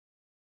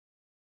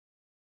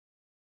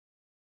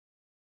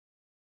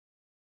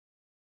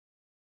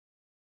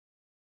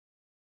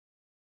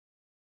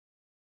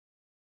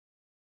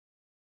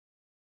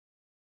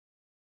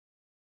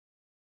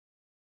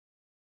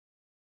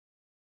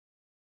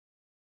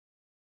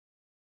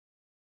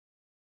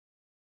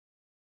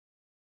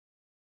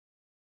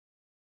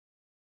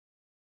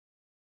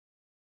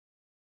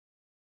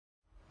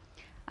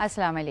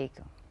अस्सलाम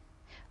वालेकुम।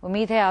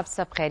 उम्मीद है आप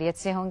सब खैरियत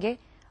से होंगे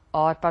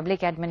और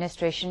पब्लिक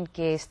एडमिनिस्ट्रेशन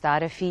के इस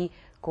तारफ़ी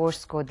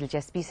कोर्स को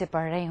दिलचस्पी से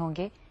पढ़ रहे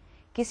होंगे।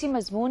 किसी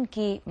मजमून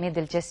की में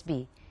दिलचस्पी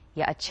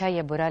या अच्छा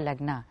या बुरा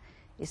लगना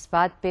इस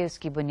बात पे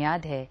उसकी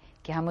बुनियाद है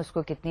कि हम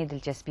उसको कितनी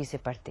दिलचस्पी से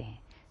पढ़ते हैं।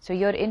 So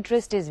your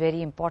interest is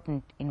very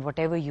important in what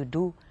ever you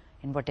do,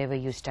 in what ever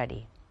you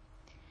study.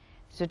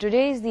 So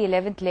today is the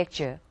 11th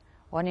lecture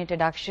on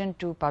Introduction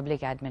to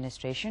Public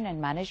Administration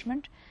and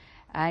Management,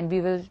 and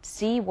we will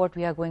see what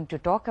we are going to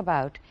talk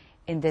about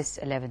in this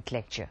 11th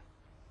lecture.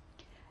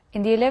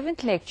 In the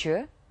 11th lecture,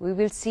 we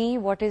will see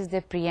what is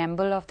the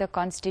preamble of the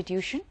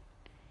Constitution.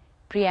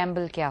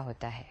 Preamble क्या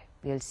होता है?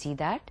 We will see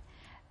that,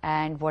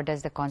 and what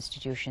does the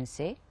Constitution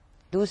say.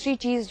 दूसरी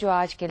चीज़ जो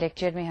आज के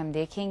lecture में हम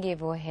देखेंगे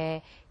वो है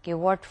कि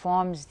what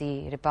forms the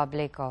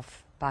Republic of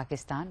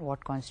Pakistan,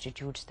 what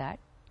constitutes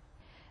that.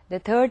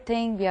 The third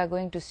thing we are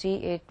going to see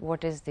it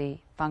what is the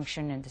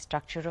function and the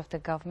structure of the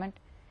government,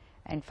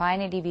 and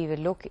finally we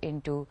will look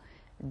into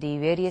the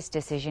various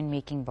decision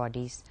making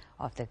bodies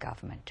of the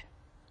government.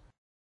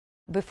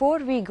 Before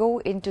we go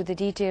into the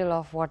detail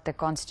of what the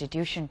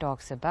Constitution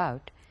talks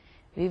about,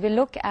 we will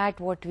look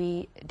at what we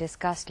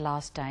discussed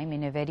last time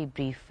in a very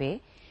brief way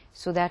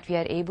so that we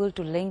are able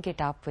to link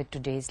it up with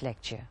today's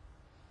lecture.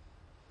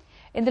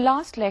 In the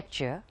last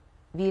lecture,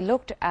 we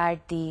looked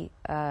at the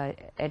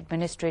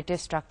administrative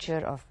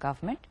structure of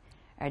government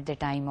at the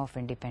time of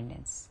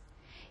independence.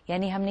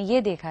 यानी हमने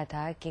ये देखा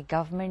था कि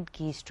government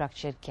की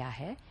structure क्या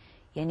है,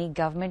 यानी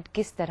गवर्नमेंट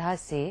किस तरह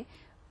से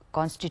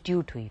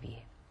कॉन्स्टिट्यूट हुई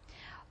है।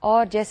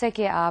 और जैसा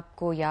कि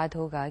आपको याद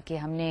होगा कि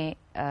हमने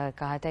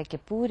कहा था कि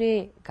पूरे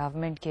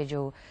गवर्नमेंट के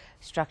जो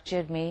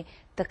स्ट्रक्चर में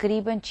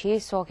तकरीबन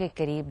 600 के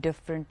करीब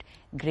डिफरेंट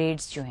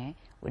ग्रेड्स जो हैं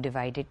वो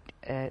डिवाइडेड,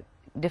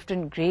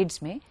 डिफरेंट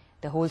ग्रेड्स में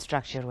the whole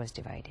structure was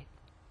divided.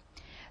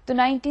 तो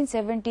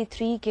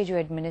 1973 के जो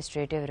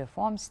एडमिनिस्ट्रेटिव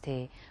रिफॉर्म्स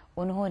थे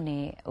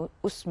उन्होंने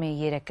उसमें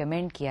ये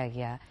रेकमेंड किया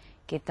गया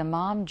कि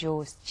तमाम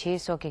जो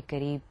 600 के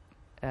करीब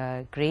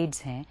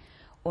ग्रेड्स हैं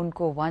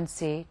उनको 1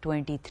 से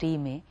 23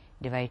 में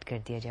डिवाइड कर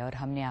दिया जाए। और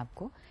हमने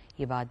आपको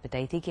ये बात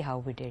बताई थी कि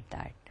how we did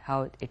that,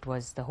 how it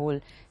was the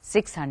whole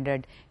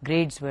 600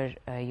 grades were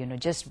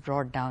just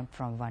brought down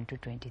from 1 to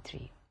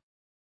 23।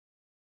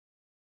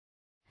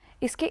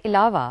 इसके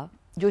अलावा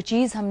जो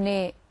चीज़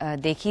हमने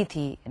देखी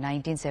थी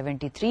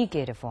 1973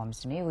 के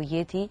रिफॉर्म्स में वो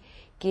ये थी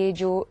कि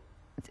जो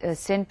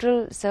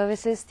सेंट्रल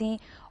सर्विसेज थी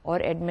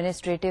और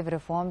एडमिनिस्ट्रेटिव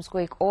रिफॉर्म्स को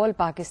एक all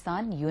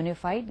Pakistan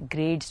unified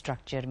grade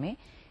structure में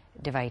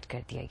डिवाइड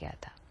कर दिया गया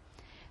था।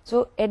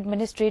 सो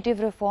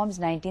एडमिनिस्ट्रेटिव रिफॉर्म्स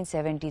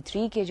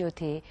 1973 के जो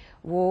थे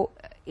वो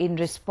in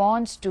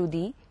response to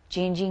the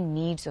changing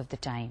needs of the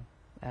time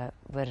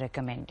were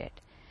recommended.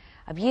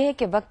 अब ये है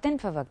कि वक्तन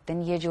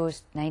फवक्तन ये जो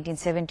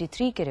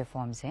 1973 के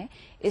रिफॉर्म्स हैं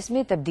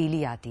इसमें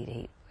तब्दीली आती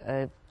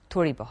रही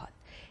थोड़ी बहुत।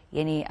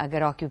 यानी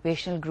अगर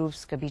ऑक्यूपेशनल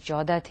ग्रुप्स कभी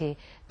 14 थे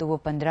तो वो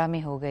 15 में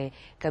हो गए,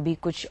 कभी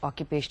कुछ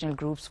ऑक्यूपेशनल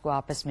ग्रुप्स को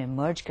आपस में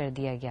मर्ज कर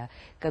दिया गया,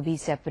 कभी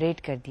सेपरेट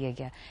कर दिया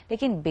गया,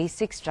 लेकिन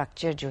बेसिक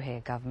स्ट्रक्चर जो है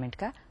गवर्नमेंट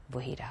का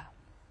वही रहा।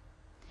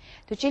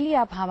 तो चलिए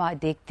अब हम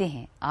देखते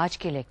हैं आज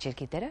के लेक्चर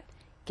की तरफ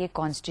कि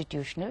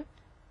कॉन्स्टिट्यूशनल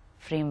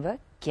फ्रेमवर्क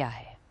क्या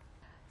है।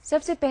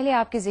 सबसे पहले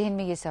आपके जहन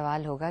में ये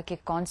सवाल होगा कि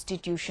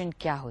कॉन्स्टिट्यूशन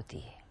क्या होती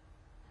है।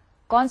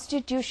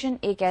 कॉन्स्टिट्यूशन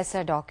एक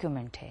ऐसा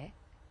डॉक्यूमेंट है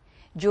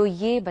जो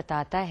ये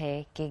बताता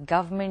है कि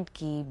गवर्नमेंट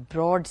की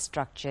ब्रॉड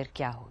स्ट्रक्चर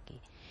क्या होगी।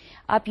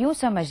 आप यूं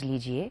समझ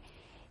लीजिए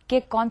कि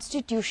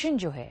कॉन्स्टिट्यूशन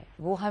जो है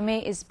वो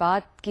हमें इस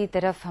बात की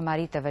तरफ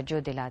हमारी तवज्जो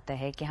दिलाता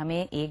है कि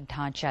हमें एक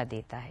ढांचा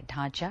देता है,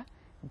 ढांचा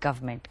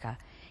गवर्नमेंट का,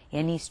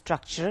 यानी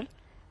स्ट्रक्चरल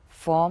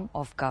फॉर्म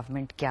ऑफ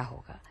गवर्नमेंट क्या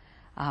होगा।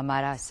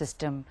 हमारा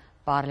सिस्टम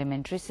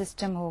पार्लियामेंट्री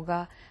सिस्टम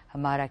होगा,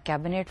 हमारा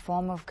कैबिनेट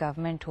फॉर्म ऑफ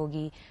गवर्नमेंट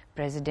होगी,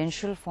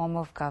 प्रेसिडेंशियल फॉर्म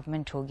ऑफ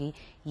गवर्नमेंट होगी,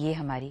 ये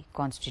हमारी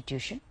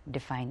कॉन्स्टिट्यूशन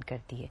डिफाइन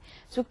करती है।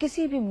 सो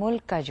किसी भी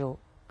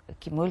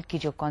मुल्क की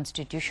जो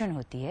कॉन्स्टिट्यूशन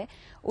होती है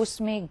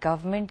उसमें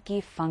गवर्नमेंट की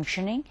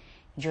फंक्शनिंग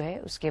जो है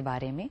उसके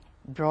बारे में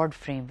ब्रॉड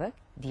फ्रेमवर्क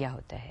दिया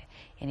होता है,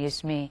 यानी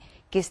उसमें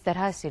किस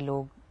तरह से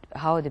लोग,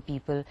 how the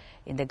people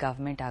in the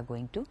government are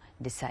going to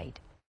decide.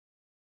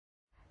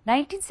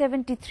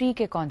 1973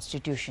 के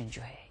कॉन्स्टिट्यूशन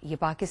जो है ये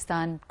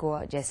पाकिस्तान को,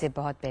 जैसे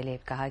बहुत पहले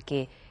कहा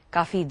कि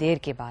काफ़ी देर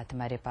के बाद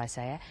हमारे पास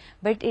आया,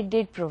 but it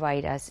did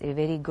provide us a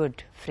very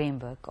good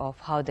framework of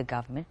how the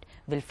government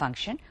will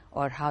function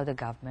और how the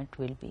government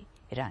will be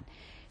run.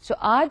 सो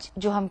आज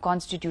जो हम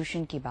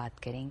कॉन्स्टिट्यूशन की बात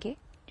करेंगे,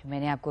 जो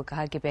मैंने आपको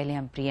कहा कि पहले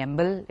हम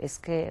प्रीएम्बल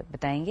इसके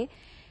बताएंगे।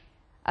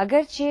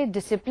 अगरचे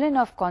डिसिप्लिन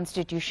ऑफ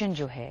कॉन्स्टिट्यूशन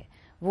जो है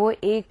वो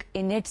एक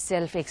इन इट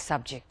सेल्फ एक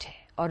सब्जेक्ट है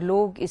और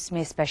लोग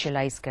इसमें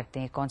स्पेशलाइज करते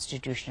हैं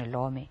कॉन्स्टिट्यूशनल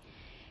लॉ में,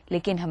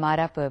 लेकिन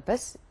हमारा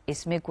पर्पस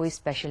इसमें कोई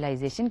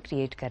स्पेशलाइजेशन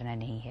क्रिएट करना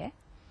नहीं है,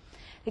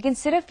 लेकिन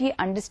सिर्फ ये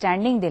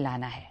अंडरस्टैंडिंग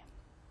दिलाना है,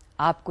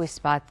 आपको इस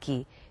बात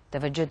की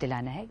तवज्जो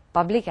दिलाना है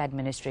पब्लिक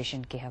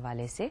एडमिनिस्ट्रेशन के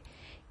हवाले से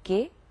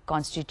कि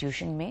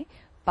कॉन्स्टिट्यूशन में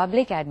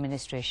पब्लिक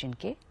एडमिनिस्ट्रेशन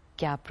के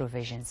क्या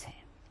प्रोविजंस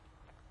हैं।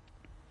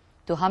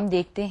 तो हम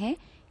देखते हैं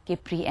कि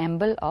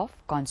प्रीएम्बल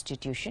ऑफ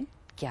कॉन्स्टिट्यूशन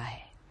क्या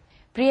है।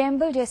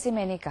 प्रीएम्बल, जैसे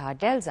मैंने कहा,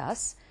 tells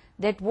us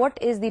that what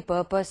is the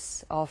purpose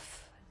of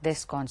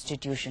this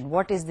constitution,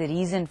 what is the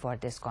reason for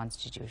this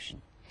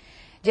constitution.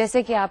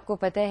 جیسے کہ آپ کو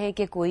پتہ ہے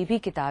کہ کوئی بھی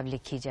کتاب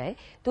لکھی جائے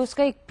تو اس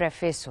کا ایک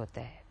پریفیس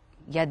ہوتا ہے,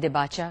 یا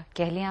دباچہ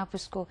کہہ لیں آپ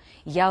اس کو,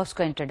 یا اس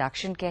کا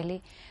انٹروڈکشن کہہ لیں.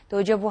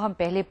 تو جب وہ ہم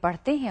پہلے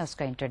پڑھتے ہیں اس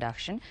کا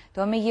انٹروڈکشن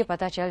تو ہمیں یہ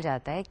پتہ چل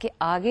جاتا ہے کہ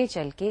آگے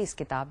چل کے اس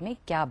کتاب میں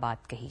کیا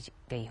بات کہی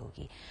گئی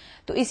ہوگی.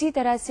 تو اسی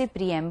طرح سے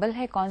پریمبل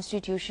ہے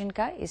کانسٹیٹیوشن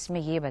کا, اس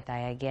میں یہ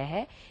بتایا گیا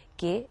ہے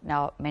کہ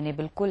میں نے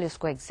بالکل اس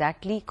کو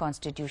ایگزیکٹلی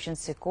کانسٹیٹیوشن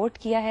سے کوٹ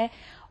کیا ہے,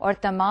 اور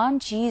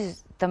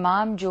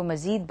تمام جو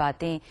مزید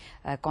باتیں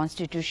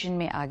کانسٹیٹیوشن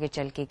میں آگے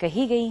چل کے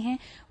کہی گئی ہیں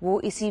وہ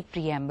اسی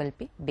پریمبل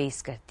پہ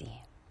بیس کرتی ہیں.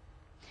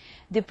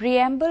 The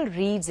preamble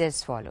reads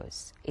as follows.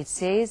 It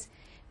says,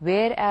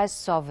 whereas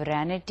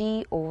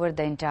sovereignty over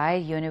the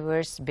entire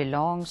universe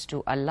belongs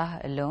to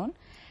Allah alone,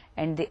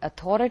 and the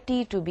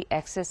authority to be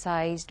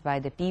exercised by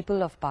the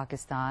people of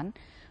Pakistan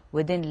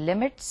within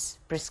limits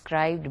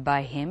prescribed by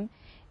him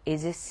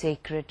is a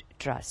sacred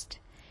trust.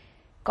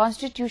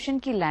 Constitution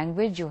کی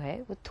language جو ہے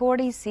وہ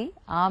تھوڑی سی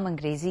عام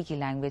انگریزی کی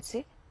language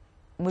سے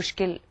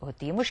مشکل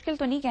ہوتی ہے. مشکل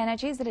تو نہیں کہنا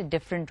چاہیے, ذرا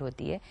ڈفرینٹ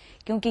ہوتی ہے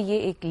کیونکہ یہ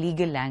ایک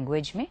لیگل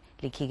لینگویج میں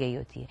لکھی گئی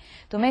ہوتی ہے.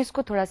 تو میں اس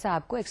کو تھوڑا سا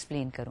آپ کو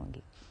ایکسپلین کروں گی.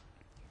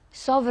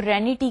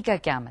 سوورینٹی کا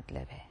کیا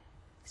مطلب ہے؟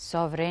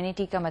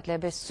 سوورینٹی کا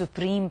مطلب ہے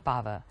supreme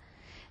power.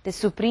 The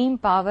supreme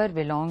power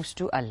belongs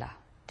to اللہ.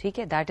 ٹھیک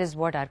ہے, that is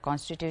what are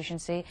constitution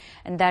سے,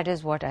 and that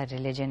is what are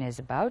religion is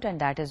about, and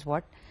that is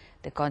what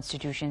the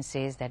constitution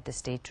says that the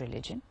state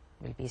religion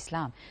will be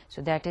Islam.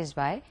 So that is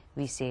why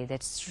we say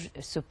that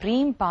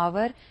supreme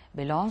power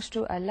belongs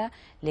to Allah.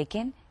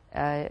 لیکن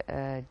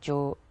جو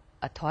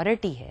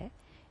authority ہے,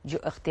 جو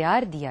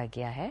اختیار دیا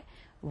گیا ہے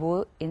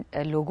وہ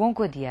لوگوں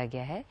کو دیا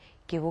گیا ہے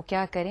کہ وہ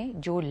کیا کریں.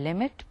 جو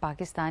لمٹ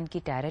پاکستان کی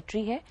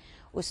ٹیریٹری ہے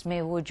اس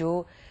میں وہ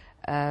جو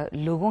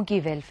لوگوں کی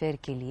ویلفیئر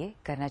کے لیے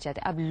کرنا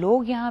چاہتے ہیں. اب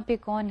لوگ یہاں پہ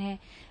کون ہیں؟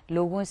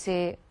 لوگوں سے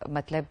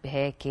مطلب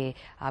ہے کہ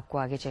آپ کو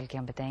آگے چل کے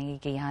ہم بتائیں گے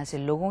کہ یہاں سے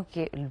لوگوں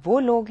کے وہ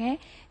لوگ ہیں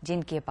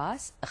جن کے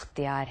پاس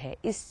اختیار ہے,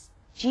 اس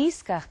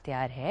چیز کا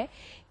اختیار ہے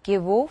کہ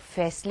وہ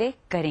فیصلے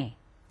کریں,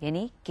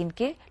 یعنی کن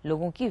کے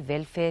لوگوں کی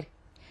ویلفیئر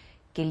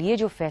کے لیے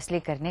جو فیصلے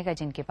کرنے کا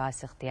جن کے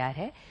پاس اختیار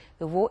ہے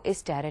تو وہ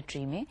اس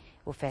ٹیریٹری میں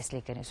وہ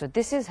فیصلے کریں. سو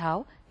دس is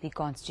how the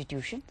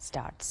constitution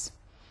starts.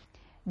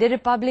 The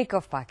republic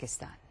of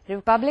Pakistan.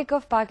 Republic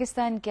of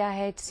Pakistan کیا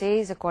ہے؟ It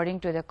says according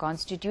to the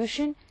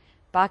Constitution,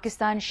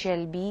 Pakistan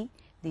shall be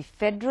the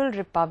federal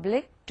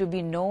republic to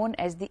be known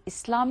as the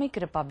Islamic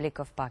Republic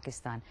of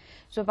Pakistan.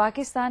 So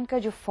Pakistan کا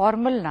جو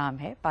formal نام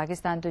ہے,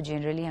 پاکستان تو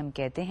generally ہم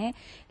کہتے ہیں,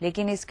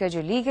 لیکن اس کا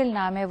جو لیگل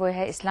نام ہے وہ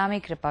ہے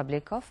Islamic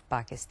Republic of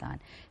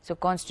Pakistan. So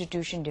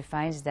Constitution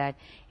defines that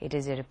it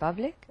is a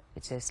republic,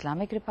 it's a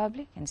Islamic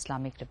Republic and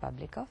Islamic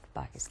Republic of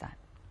Pakistan.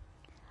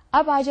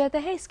 اب آ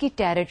جاتا ہے اس کی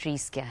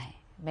ٹیریٹریز کیا ہیں.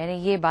 میں نے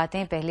یہ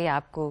باتیں پہلے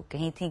آپ کو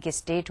کہی تھیں کہ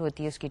اسٹیٹ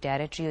ہوتی ہے, اس کی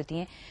ٹیریٹری ہوتی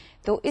ہیں,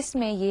 تو اس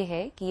میں یہ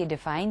ہے کہ یہ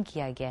ڈیفائن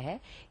کیا گیا ہے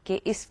کہ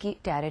اس کی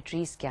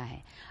ٹیریٹریز کیا ہیں.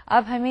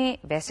 اب ہمیں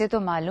ویسے تو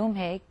معلوم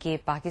ہے کہ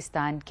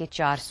پاکستان کے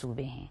 4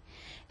 صوبے ہیں,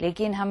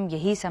 لیکن ہم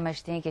یہی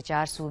سمجھتے ہیں کہ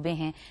 4 صوبے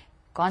ہیں.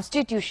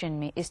 کانسٹیٹیوشن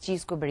میں اس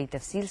چیز کو بڑی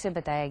تفصیل سے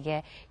بتایا گیا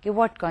ہے کہ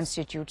what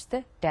constitutes the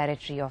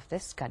territory of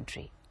this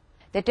country.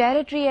 The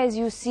territory, as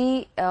you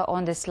see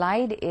on the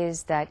slide,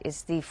 is that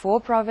it's the 4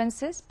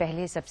 provinces.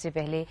 سب سے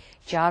پہلے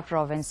 4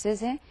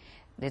 provinces ہیں.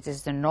 This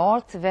is the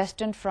North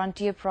Western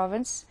Frontier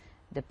Province,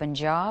 the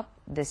Punjab,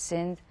 the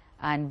Sindh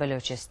and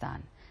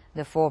Balochistan.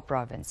 The 4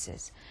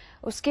 provinces.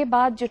 اس کے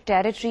بعد جو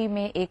territory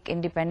میں ایک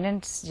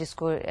independence جس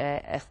کو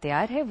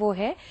اختیار ہے وہ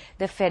ہے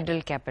the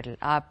federal capital.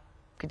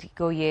 آپ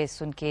کو یہ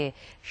سن کے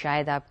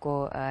شاید آپ کو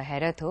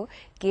حیرت ہو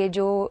کہ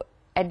جو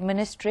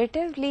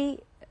administratively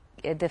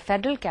the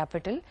federal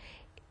capital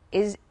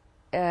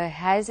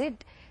has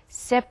it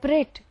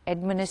separate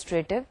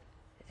administrative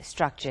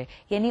structure,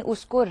 یعنی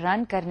اس کو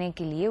رن کرنے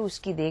کے لیے, اس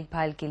کی دیکھ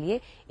بھال کے لیے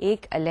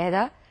ایک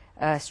علیحدہ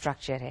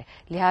اسٹرکچر ہے.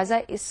 لہٰذا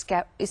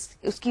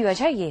اس کی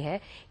وجہ یہ ہے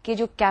کہ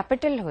جو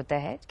کیپٹل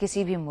ہوتا ہے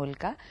کسی بھی ملک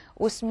کا,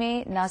 اس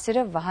میں نہ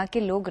صرف وہاں کے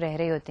لوگ رہ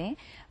رہے ہوتے ہیں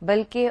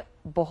بلکہ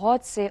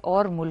بہت سے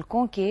اور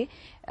ملکوں کے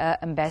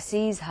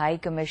ایمبیسیز, ہائی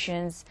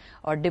کمیشنز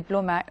اور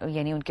ڈپلومیٹ,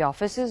 یعنی ان کے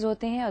آفیسز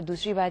ہوتے ہیں, اور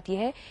دوسری بات یہ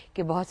ہے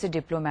کہ بہت سے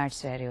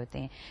ڈپلومیٹس رہ رہے ہوتے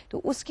ہیں.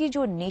 تو اس کی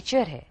جو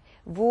نیچر ہے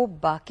وہ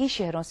باقی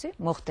شہروں سے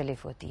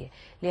مختلف ہوتی ہے.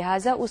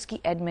 لہٰذا اس کی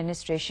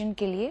ایڈمنسٹریشن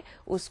کے لیے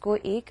اس کو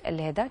ایک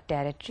علیحدہ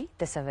ٹیریٹری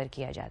تصور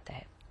کیا جاتا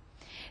ہے.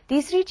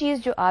 تیسری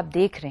چیز جو آپ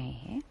دیکھ رہے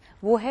ہیں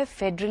وہ ہے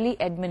فیڈرلی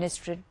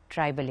ایڈمنسٹریڈ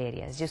ٹرائبل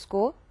ایریاز, جس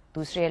کو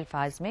دوسرے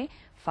الفاظ میں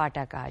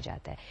فاٹا کہا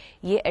جاتا ہے.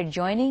 یہ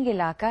ایڈجوائننگ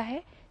علاقہ ہے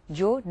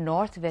جو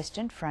نارتھ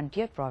ویسٹرن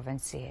فرنٹیئر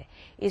پروونس سے ہے.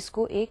 اس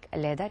کو ایک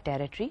علیحدہ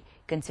ٹیریٹری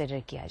کنسیڈر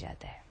کیا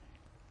جاتا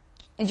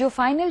ہے. جو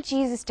فائنل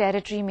چیز اس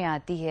ٹیریٹری میں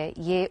آتی ہے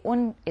یہ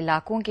ان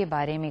علاقوں کے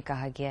بارے میں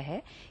کہا گیا ہے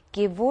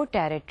کہ وہ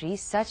ٹیریٹریز,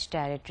 سچ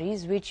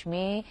ٹیریٹریز وچ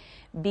میں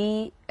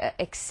be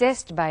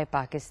accessed by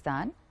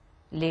Pakistan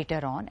later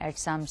on at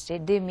some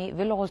state they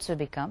will also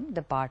become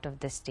the part of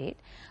the state.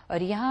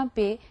 اور یہاں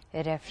پہ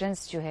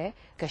ریفرنس جو ہے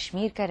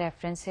کشمیر کا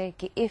ریفرنس ہے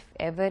کہ if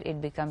ever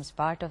it becomes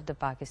part of the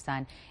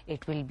Pakistan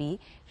it will be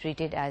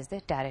treated as the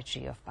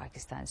territory of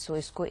Pakistan. So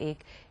اس کو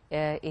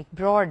ایک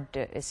براڈ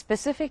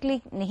اسپیسیفکلی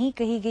نہیں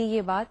کہی گئی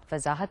یہ بات,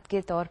 وضاحت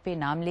کے طور پہ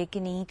نام لے کے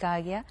نہیں کہا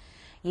گیا,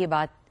 یہ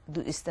بات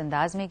اس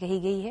انداز میں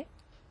کہی گئی ہے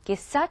کہ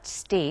such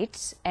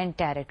states and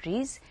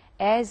territories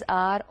as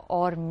are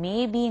or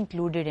may be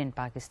included in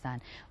Pakistan,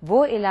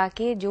 وہ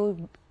علاقے جو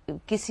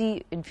کسی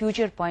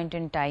فیوچر پوائنٹ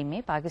ان ٹائم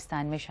میں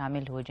پاکستان میں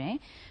شامل ہو جائیں,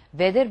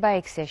 ویدر بائی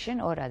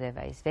ایکسیشن اور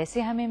ادروائز,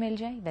 ویسے ہمیں مل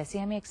جائیں, ویسے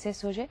ہمیں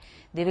ایکسیس ہو جائے,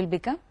 دے will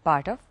become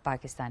part of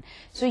Pakistan.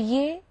 سو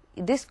یہ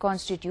this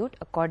constitute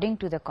according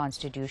to the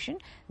constitution,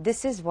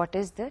 this is what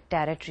is the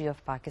territory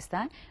of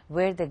Pakistan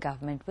where the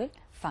government will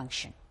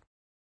function.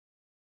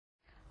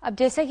 اب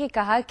جیسا کہ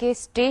کہا کہ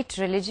اسٹیٹ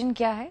ریلیجن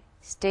کیا ہے,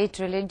 اسٹیٹ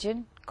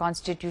ریلیجن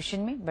کانسٹیٹیوشن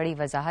میں بڑی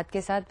وضاحت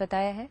کے ساتھ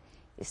بتایا ہے,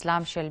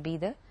 اسلام شل be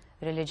the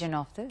religion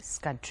of this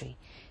country.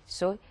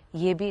 سو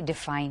یہ بھی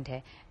ڈیفائنڈ ہے.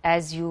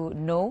 As you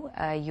know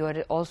you are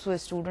also a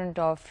student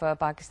of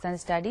Pakistan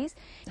studies,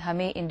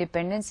 ہمیں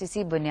انڈیپینڈنس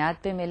اسی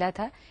بنیاد پہ ملا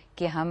تھا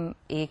کہ ہم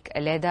ایک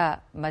علیحدہ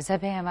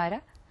مذہب ہے ہمارا,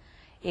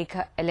 ایک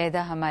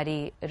علیحدہ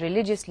ہماری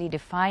ریلیجیسلی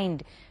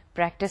ڈیفائنڈ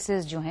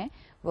پریکٹسز جو ہیں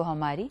وہ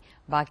ہماری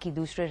باقی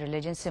دوسرے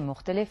ریلیجن سے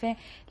مختلف ہیں,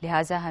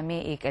 لہٰذا ہمیں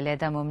ایک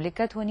علیحدہ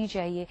مملکت ہونی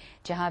چاہیے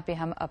جہاں پہ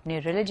ہم اپنے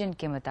ریلیجن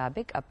کے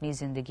مطابق اپنی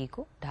زندگی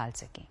کو ڈھال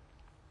سکیں.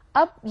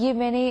 اب یہ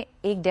میں نے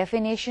ایک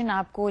ڈیفینیشن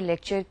آپ کو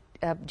لیکچر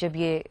جب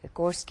یہ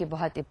کورس کے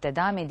بہت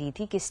ابتدا میں دی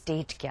تھی کہ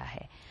اسٹیٹ کیا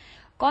ہے.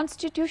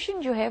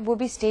 کانسٹیٹیوشن جو ہے وہ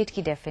بھی اسٹیٹ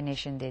کی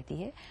ڈیفینیشن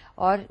دیتی ہے,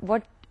 اور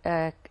what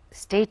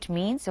state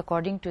means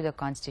according to the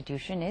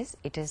constitution is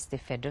it is the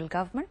federal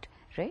government,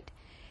 right.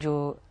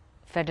 جو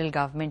فیڈرل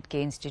گورمنٹ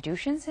کے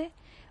انسٹیٹیوشنز ہیں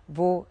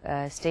وہ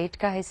اسٹیٹ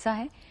کا حصہ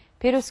ہیں.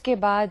 پھر اس کے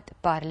بعد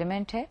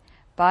پارلیمنٹ ہے.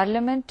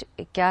 پارلیمنٹ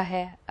کیا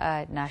ہے؟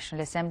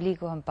 نیشنل اسمبلی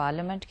کو ہم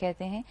پارلیمنٹ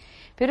کہتے ہیں.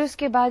 پھر اس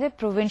کے بعد ہے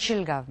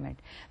پروونشل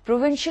گورنمنٹ.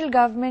 پروونشل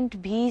گورنمنٹ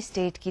بھی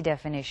اسٹیٹ کی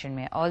ڈیفینیشن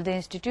میں, آل the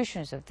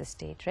institutions of the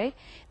state, right,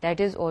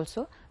 that is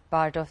also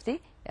part of the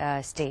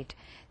state.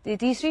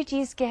 تیسری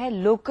چیز کیا ہے؟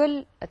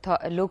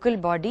 لوکل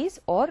باڈیز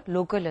اور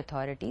لوکل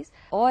اتھارٹیز,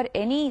 اور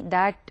any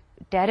that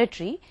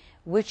territory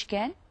which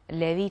can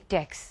levy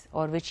tax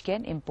اور وچ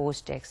کین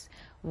امپوز ٹیکس,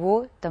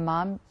 وہ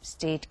تمام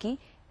اسٹیٹ کی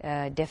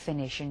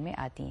ڈیفینیشن میں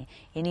آتی ہیں.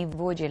 یعنی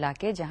وہ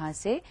علاقے جہاں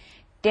سے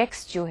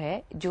ٹیکس جو ہے,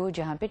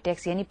 جہاں پہ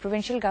ٹیکس, یعنی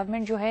پروونشل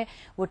گورنمنٹ جو ہے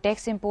وہ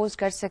ٹیکس امپوز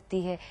کر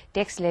سکتی ہے,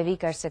 ٹیکس لیوی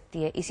کر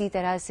سکتی ہے. اسی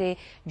طرح سے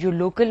جو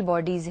لوکل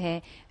باڈیز ہیں,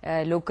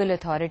 لوکل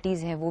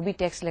اتھارٹیز ہیں, وہ بھی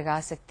ٹیکس لگا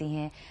سکتی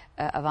ہیں,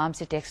 عوام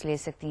سے ٹیکس لے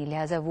سکتی ہیں,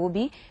 لہٰذا وہ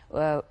بھی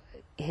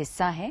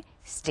حصہ ہیں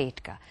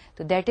اسٹیٹ کا.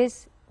 تو that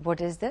is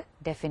what is the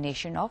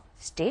definition of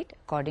state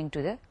according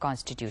to the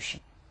constitution.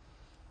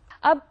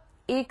 اب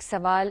ایک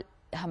سوال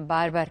ہم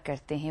بار بار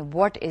کرتے ہیں,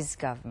 what is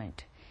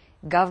government?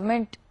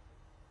 گورنمنٹ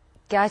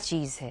کیا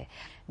چیز ہے؟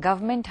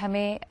 گورنمنٹ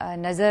ہمیں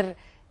نظر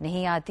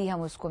نہیں آتی,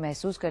 ہم اس کو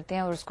محسوس کرتے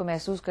ہیں, اور اس کو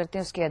محسوس کرتے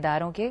ہیں اس کے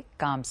اداروں کے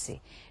کام سے,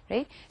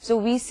 right. So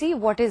we C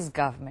what is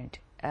government.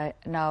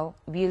 Now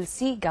we'll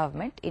see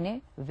government in a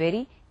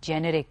very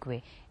generic way.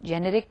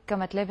 Generic کا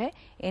مطلب ہے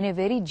in a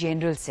very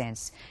general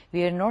sense.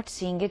 We are not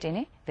seeing it in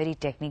a very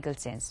technical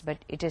sense,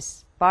 but it is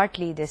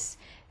partly this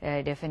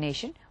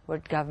definition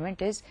what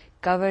government is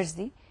covers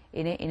the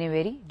in a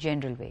very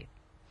general way.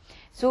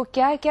 So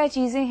کیا کیا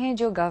چیزیں ہیں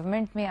جو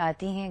government میں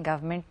آتی ہیں؟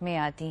 Government میں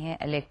آتی ہیں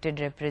elected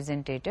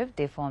representative,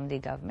 they form the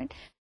government.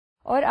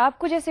 اور آپ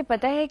کو جیسے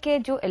پتا ہے کہ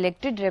جو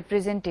elected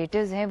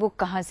representatives ہیں وہ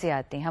کہاں سے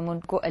آتے ہیں, ہم ان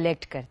کو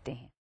elecت کرتے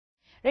ہیں,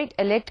 رائٹ.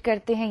 الیکٹ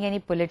کرتے ہیں یعنی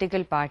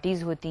پولیٹیکل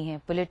پارٹیز ہوتی ہیں.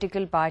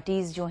 پولیٹیکل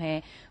پارٹیز جو ہیں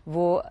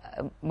وہ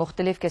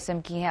مختلف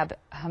قسم کی ہیں. اب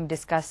ہم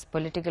ڈسکس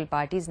پولیٹیکل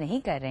پارٹیز نہیں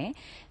کر رہے ہیں,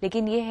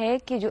 لیکن یہ ہے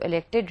کہ جو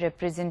الیکٹڈ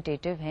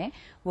ریپرزینٹیٹیو ہیں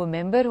وہ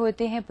ممبر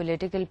ہوتے ہیں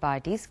پولیٹیکل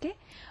پارٹیز کے.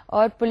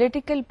 اور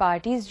پولیٹیکل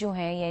پارٹیز جو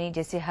ہیں, یعنی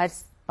جیسے ہر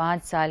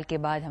 5 سال کے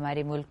بعد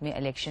ہمارے ملک میں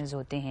الیکشنز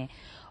ہوتے ہیں,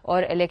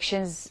 اور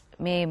الیکشنز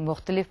میں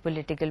مختلف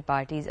پولیٹیکل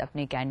پارٹیز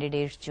اپنے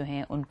کینڈیڈیٹس جو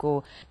ہیں ان کو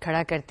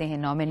کھڑا کرتے ہیں,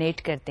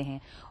 نامینیٹ کرتے ہیں,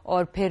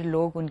 اور پھر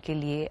لوگ ان کے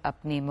لیے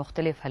اپنے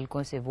مختلف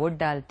حلقوں سے ووٹ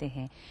ڈالتے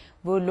ہیں.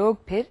 وہ لوگ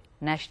پھر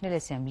نیشنل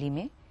اسمبلی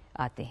میں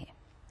آتے ہیں,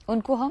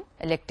 ان کو ہم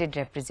الیکٹڈ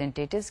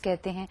ریپرزینٹیٹیوز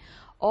کہتے ہیں.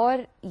 اور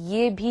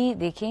یہ بھی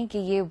دیکھیں کہ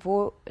یہ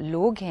وہ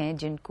لوگ ہیں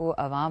جن کو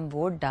عوام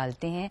ووٹ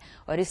ڈالتے ہیں,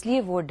 اور اس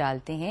لیے ووٹ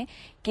ڈالتے ہیں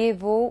کہ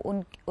وہ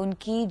ان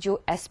کی جو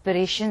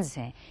ایسپریشنز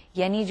ہیں,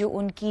 یعنی جو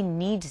ان کی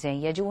نیڈز ہیں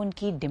یا جو ان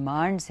کی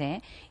ڈیمانڈز ہیں,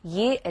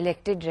 یہ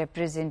الیکٹڈ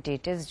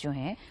ریپرزینٹیٹیوز جو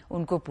ہیں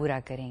ان کو پورا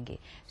کریں گے.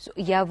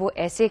 یا وہ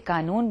ایسے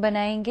قانون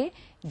بنائیں گے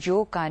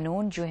جو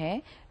قانون جو ہے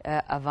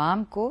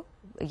عوام کو,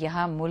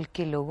 یہاں ملک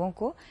کے لوگوں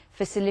کو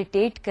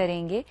فیسیلیٹیٹ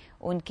کریں گے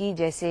ان کی,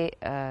 جیسے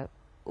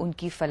ان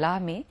کی فلاح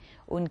میں,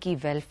 ان کی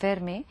ویلفیئر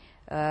میں,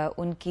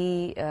 ان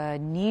کی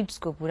نیڈز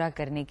کو پورا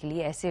کرنے کے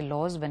لیے ایسے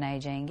لاز بنائے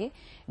جائیں گے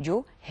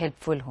جو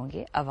ہیلپ فل ہوں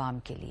گے عوام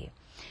کے لیے.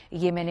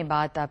 یہ میں نے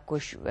بات آپ کو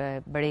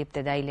بڑے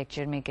ابتدائی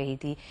لیکچر میں کہی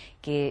تھی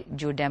کہ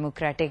جو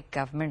ڈیموکریٹک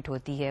گورنمنٹ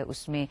ہوتی ہے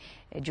اس میں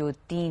جو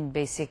 3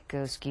 بیسک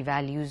اس کی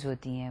ویلیوز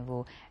ہوتی ہیں,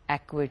 وہ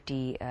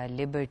ایکوٹی,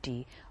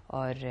 لبرٹی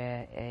اور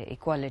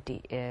ایکوالٹی,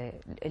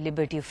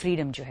 لبرٹی اور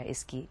فریڈم جو ہے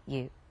اس کی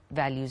یہ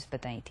ویلیوز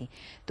بتائی تھیں.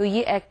 تو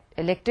یہ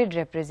الیکٹڈ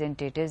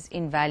ریپرزینٹیٹیوز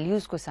ان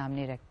ویلیوز کو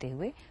سامنے رکھتے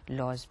ہوئے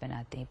لاز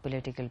بناتے ہیں,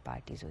 پولیٹیکل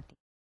پارٹیز ہوتی ہیں.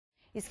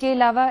 اس کے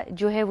علاوہ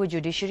جو ہے وہ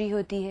جوڈیشری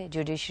ہوتی ہے.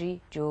 جوڈیشری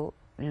جو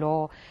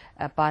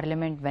لا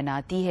پارلیمنٹ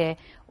بناتی ہے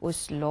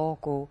اس لا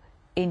کو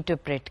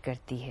انٹرپریٹ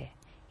کرتی ہے,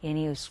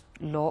 یعنی اس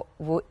لا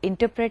وہ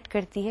انٹرپریٹ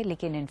کرتی ہے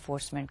لیکن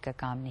انفورسمنٹ کا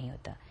کام نہیں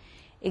ہوتا.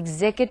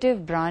 ایگزیکٹو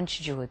برانچ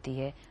جو ہوتی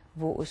ہے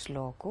وہ اس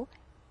لا کو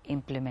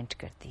امپلیمنٹ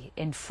کرتی ہے,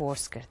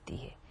 انفورس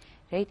کرتی ہے.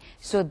 Right?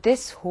 So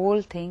this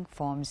whole thing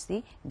forms the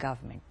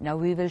government. Now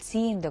we will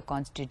see in the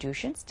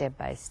constitution step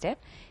by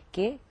step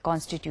کہ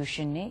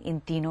constitution نے ان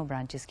تینوں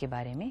برانچز کے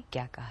بارے میں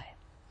کیا کہا ہے.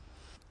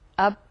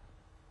 اب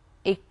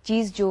ایک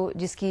چیز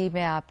جس کی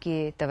میں آپ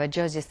کی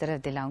توجہ جس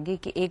طرف دلاؤں گی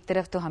کہ ایک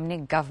طرف تو ہم نے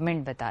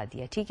گورنمنٹ بتا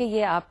دیا, ٹھیک ہے,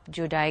 یہ آپ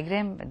جو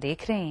ڈائیگرام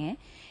دیکھ رہے ہیں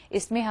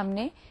اس میں ہم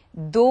نے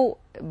دو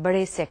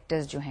بڑے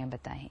سیکٹرز جو ہیں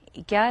بتائے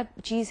ہیں. کیا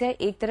چیز ہے؟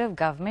 ایک طرف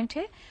گورنمنٹ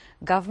ہے,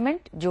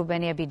 گورنمنٹ جو میں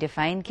نے ابھی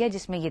ڈیفائن کیا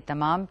جس میں یہ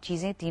تمام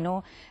چیزیں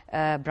تینوں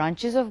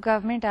برانچز آف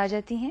گورنمنٹ آ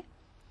جاتی ہیں,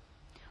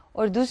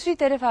 اور دوسری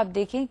طرف آپ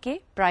دیکھیں کہ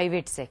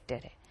پرائیویٹ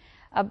سیکٹر ہے.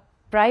 اب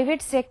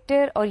پرائیویٹ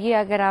سیکٹر, اور یہ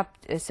اگر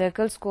آپ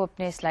سرکلز کو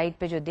اپنے سلائیڈ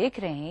پہ جو دیکھ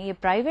رہے ہیں, یہ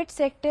پرائیویٹ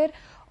سیکٹر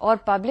اور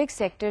پبلک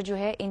سیکٹر جو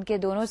ہے ان کے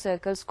دونوں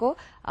سرکلز کو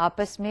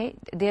آپس میں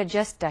they are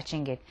just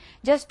touching it,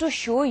 just to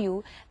show you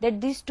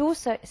that these two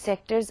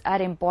sectors are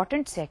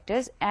important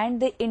sectors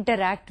and they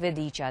interact with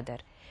each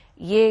other.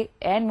 یہ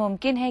عین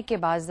ممکن ہے کہ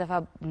بعض دفعہ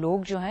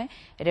لوگ جو ہیں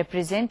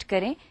ریپرزینٹ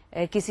کریں,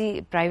 کسی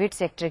پرائیویٹ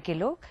سیکٹر کے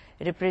لوگ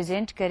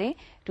ریپرزینٹ کریں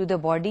to the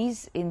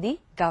bodies in the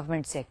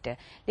government sector.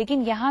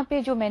 لیکن یہاں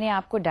پہ جو میں نے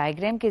آپ کو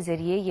ڈائیگرام کے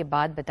ذریعے یہ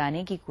بات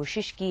بتانے کی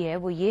کوشش کی ہے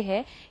وہ یہ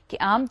ہے کہ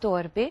عام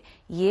طور پہ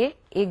یہ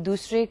ایک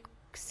دوسرے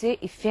سے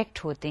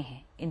افیکٹ ہوتے ہیں,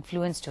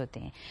 انفلوئنسڈ ہوتے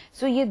ہیں.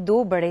 سو یہ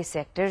دو بڑے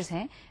سیکٹرز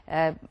ہیں.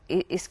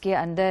 اس کے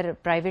اندر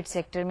پرائیویٹ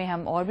سیکٹر میں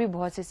ہم اور بھی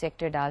بہت سے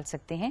سیکٹر ڈال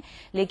سکتے ہیں,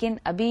 لیکن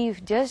ابھی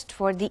just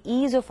for the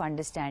as of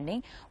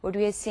understanding what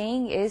we are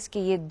seeing از کہ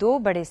یہ دو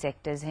بڑے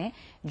سیکٹرز ہیں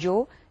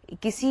جو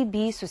کسی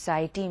بھی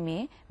سوسائٹی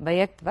میں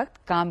بیک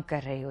وقت کام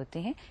کر رہے ہوتے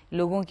ہیں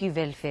لوگوں کی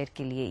ویلفیئر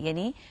کے لیے,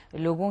 یعنی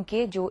لوگوں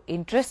کے جو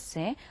انٹرسٹس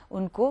ہیں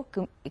ان کو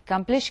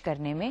اکمپلش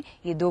کرنے میں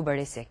یہ دو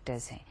بڑے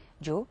سیکٹرز ہیں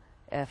جو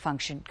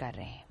فنکشن کر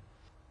رہے ہیں.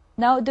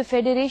 Now the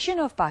Federation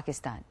of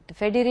Pakistan. The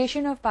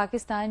Federation of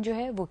Pakistan جو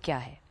ہے وہ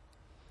کیا ہے؟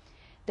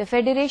 The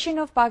Federation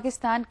of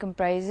Pakistan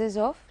comprises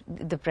of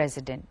the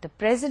President. The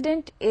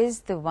President is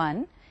the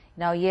one.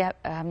 Now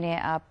یہ ہم نے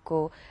آپ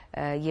کو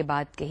یہ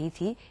بات کہی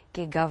تھی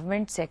کہ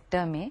گورنمنٹ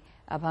سیکٹر میں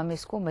اب ہم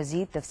اس کو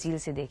مزید تفصیل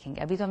سے دیکھیں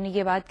گے. ابھی تو ہم نے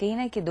یہ بات کہی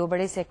نا کہ دو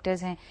بڑے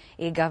سیکٹرز ہیں,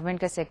 ایک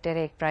گورنمنٹ کا سیکٹر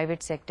ہے, ایک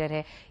پرائیویٹ سیکٹر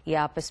ہے, یہ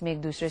آپس میں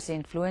ایک دوسرے سے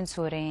انفلوئنس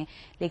ہو رہے ہیں.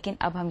 لیکن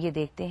اب ہم یہ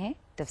دیکھتے ہیں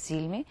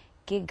تفصیل میں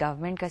کہ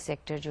گورنمنٹ کا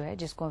سیکٹر جو ہے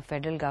جس کو ہم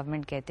فیڈرل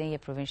گورنمنٹ کہتے ہیں یا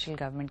پروونشل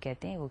گورنمنٹ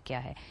کہتے ہیں وہ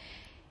کیا ہے.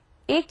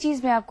 ایک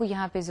چیز میں آپ کو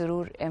یہاں پہ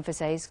ضرور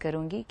ایمفسائز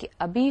کروں گی کہ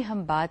ابھی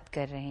ہم بات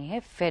کر رہے ہیں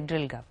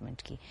فیڈرل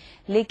گورنمنٹ کی,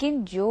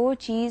 لیکن جو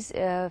چیز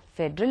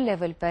فیڈرل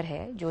لیول پر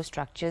ہے, جو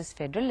اسٹرکچرز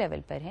فیڈرل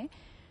لیول پر ہیں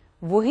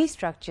وہی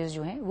اسٹرکچرز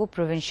جو ہیں وہ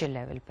پروونشل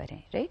لیول پر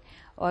ہیں, رائٹ.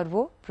 اور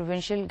وہ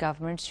پروونشل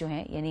گورنمنٹس جو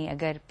ہیں, یعنی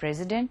اگر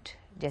پریزیڈنٹ,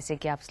 جیسے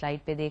کہ آپ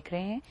سلائیڈ پہ دیکھ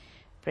رہے ہیں,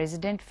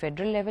 پریزیڈنٹ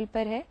فیڈرل لیول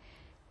پر ہے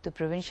تو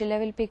پروونشل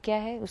لیول پہ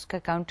کیا ہے اس کا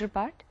کاؤنٹر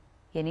پارٹ,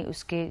 یعنی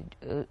اس کے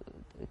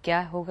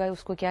کیا ہوگا,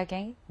 اس کو کیا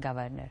کہیں گے,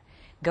 governor.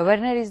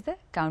 Governor is the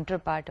counter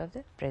part of the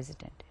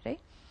president, right.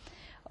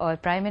 اور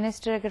پرائم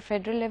منسٹر اگر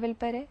فیڈرل لیول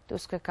پر ہے تو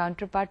اس کا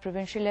کاؤنٹر پارٹ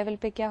پروونشل لیول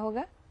پہ کیا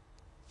ہوگا,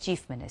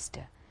 چیف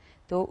منسٹر.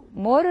 تو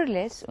مور اور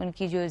لیس ان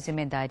کی جو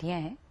ذمہ داریاں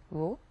ہیں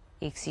وہ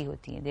ایک سی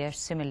ہوتی ہیں, they are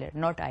similar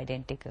not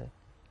identical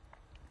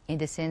in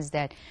the sense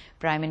that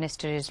prime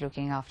minister is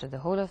looking after the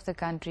whole of the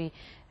country,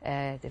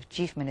 the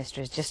chief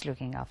minister is just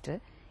looking after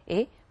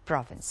a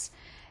province.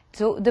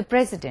 So the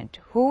president,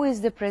 who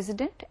is the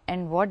president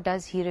and what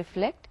does he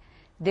reflect?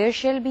 There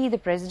shall be the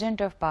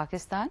president of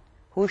Pakistan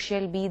who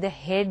shall be the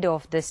head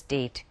of the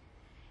state.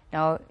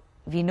 Now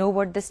we know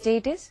what the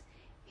state is.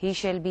 He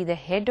shall be the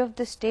head of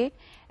the state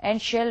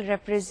and shall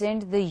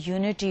represent the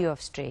unity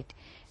of state.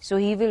 So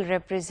he will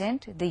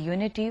represent the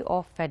unity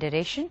of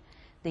federation,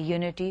 the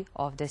unity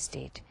of the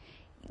state.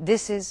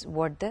 This is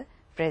what the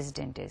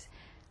president is.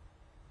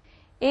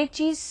 ایک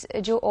چیز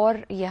جو اور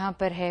یہاں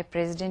پر ہے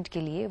president کے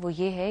لیے وہ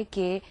یہ ہے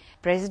کہ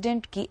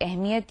پریزیڈنٹ کی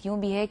اہمیت یوں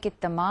بھی ہے کہ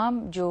تمام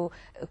جو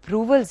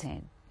اپروولز ہیں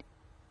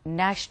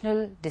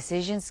نیشنل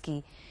ڈیسیژنس کی,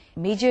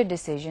 major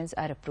ڈیسیژنس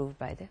are approved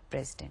by the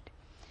president.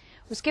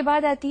 اس کے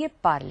بعد آتی ہے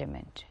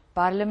پارلیمنٹ.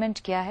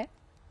 پارلیمنٹ کیا ہے؟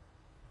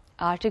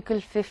 آرٹیکل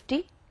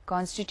 50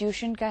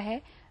 کانسٹیٹیوشن کا ہے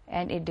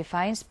and it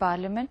defines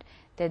parliament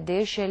that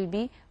there shall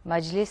be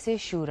مجلس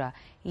شورا.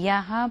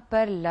 یہاں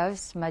پر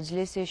لفظ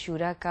مجلس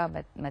شورا کا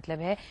مطلب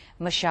ہے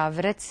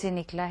مشاورت سے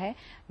نکلا ہے.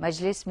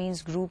 مجلس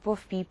means group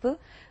of people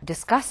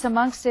discuss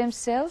amongst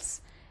themselves.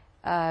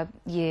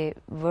 یہ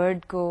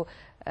ورڈ کو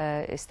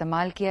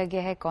استعمال کیا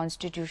گیا ہے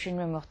کانسٹیٹیوشن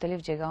میں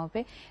مختلف جگہوں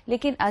پہ,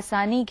 لیکن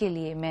آسانی کے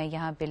لیے میں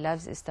یہاں پہ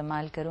لفظ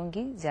استعمال کروں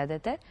گی زیادہ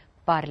تر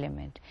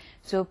पार्लियामेंट.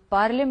 सो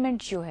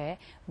पार्लियामेंट जो है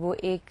वो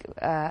एक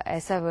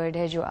ऐसा वर्ड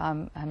है जो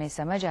हमें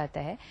समझ आता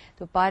है.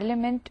 तो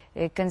parliament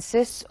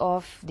consist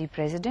of the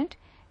president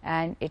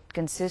and it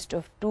consist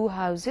of 2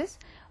 houses.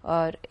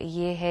 और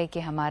ये है कि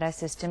हमारा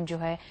सिस्टम जो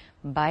है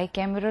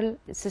बाइकैमरल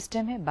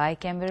सिस्टम है.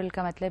 बाइकैमरल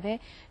का मतलब है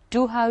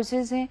 2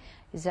 हाउसेज हैं.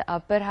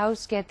 अपर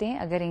हाउस कहते हैं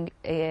अगर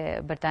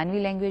बरतानवी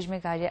लैंग्वेज में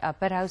कहा जाए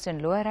upper house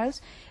and lower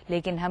house,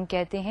 लेकिन हम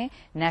कहते हैं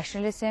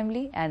national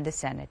assembly and the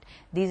senate.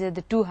 These are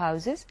the 2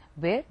 houses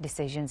where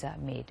decisions are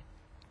made.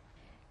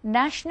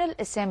 National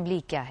assembly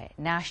क्या है?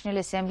 नेशनल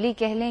असेंबली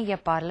कह लें या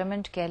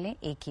पार्लियामेंट कह लें,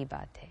 एक ही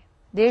बात है.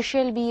 There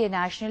shall be a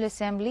National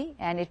Assembly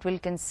and it will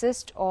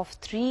consist of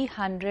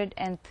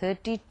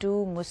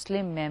 332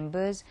 Muslim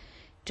members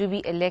to be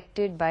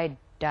elected by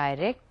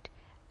direct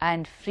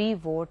and free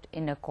vote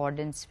in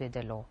accordance with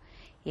the law.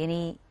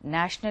 यानी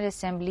नेशनल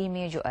असेंबली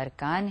में जो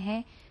अरकान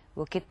हैं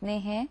वो कितने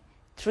हैं?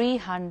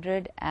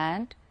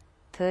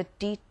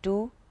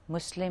 332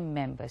 Muslim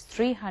members.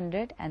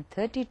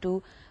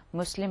 332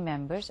 Muslim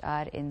members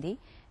are in the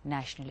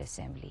National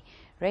Assembly.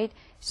 Right?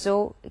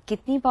 So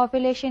कितनी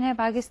population है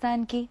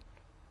पाकिस्तान की?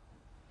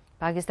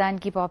 पाकिस्तान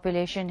की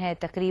पॉपुलेशन है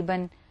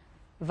तकरीबन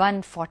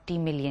 140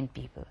 million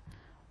people.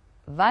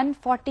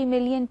 140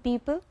 million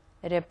people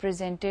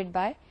represented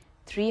by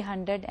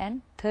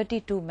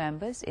 332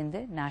 members in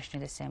the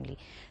National Assembly.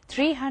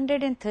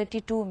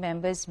 332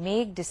 members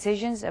make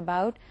decisions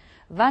about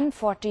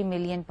 140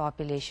 million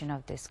population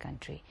of this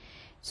country.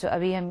 So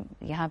अभी हम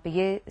यहाँ पे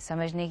ये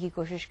समझने की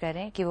कोशिश कर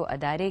रहे हैं कि वो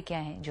अदारे क्या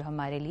हैं जो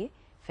हमारे लिए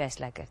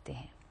फैसला करते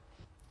हैं.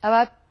 अब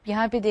आप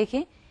यहाँ पे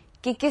देखें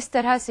कि किस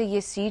तरह से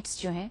ये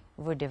सीट्स जो हैं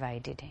वो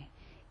डिवाइडेड हैं.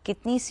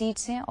 कितनी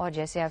सीट्स हैं, और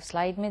जैसे आप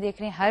स्लाइड में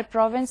देख रहे हैं हर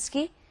प्रोविंस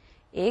की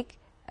एक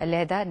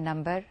अलहदा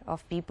number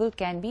of people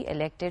can be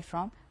elected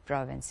from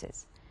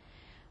provinces.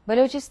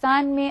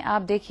 Balochistan में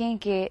आप देखें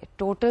कि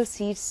टोटल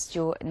सीट्स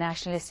जो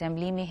नेशनल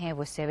असेंबली में हैं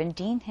वो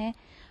 17 हैं,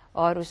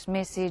 और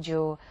उसमें से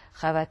जो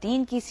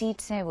ख़वातीन की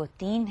सीट्स हैं वो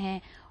 3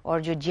 हैं,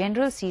 और जो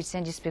जनरल सीट्स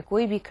हैं जिस पे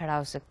कोई भी खड़ा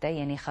हो सकता है,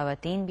 यानी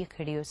ख़वातीन भी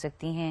खड़ी हो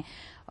सकती हैं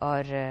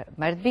और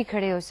मर्द भी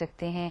खड़े हो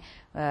सकते हैं,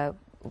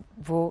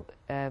 वो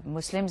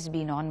मुस्लिम्स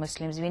भी नॉन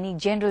मुस्लिम्स भी, यानी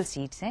जनरल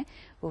सीट्स हैं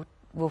वो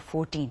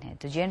 14 हैं.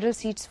 तो जनरल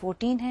सीट्स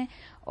 14 हैं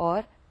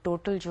और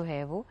टोटल जो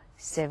है वो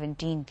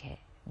 17 है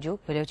जो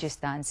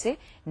बलूचिस्तान से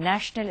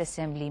नेशनल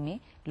असेंबली में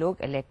लोग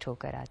इलेक्ट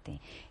होकर आते हैं.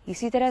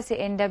 इसी तरह से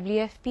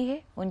NWFP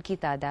है, उनकी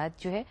तादाद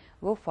जो है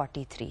वो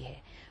 43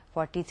 है.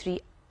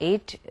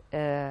 8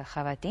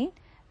 ख़वातीन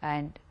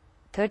and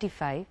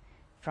 35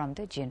 from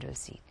the general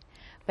seat.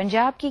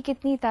 Punjab की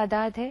कितनी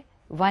तादाद है?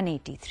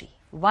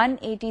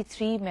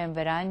 183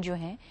 मेंबरान जो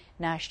हैं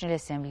नेशनल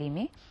असेंबली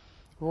में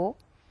वो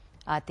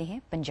आते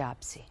हैं पंजाब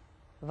से,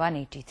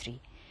 183.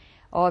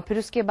 और फिर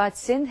उसके बाद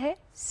सिंध है,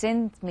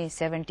 सिंध में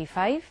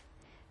 75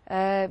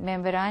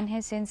 मेंबरान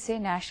हैं सिंध से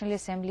नेशनल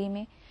असेंबली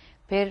में.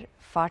 फिर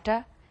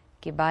फाटा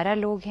के 12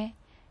 लोग हैं.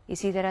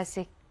 इसी तरह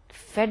से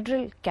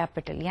फेडरल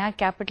कैपिटल, यहाँ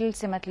कैपिटल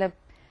से मतलब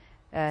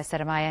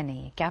सरमाया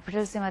नहीं है,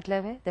 कैपिटल से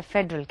मतलब है the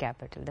federal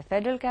capital. The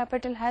federal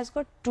capital has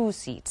got 2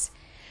 seats.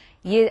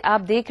 ये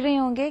आप देख रहे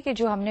होंगे कि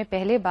जो हमने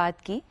पहले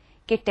बात की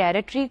कि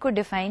टेरिटरी को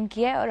डिफाइन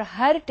किया है और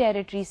हर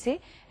टेरिटरी से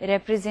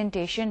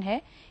रिप्रेजेंटेशन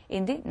है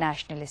in the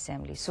National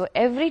Assembly. So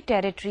every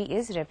territory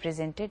is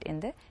represented in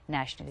the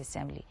National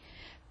Assembly.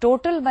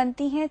 Total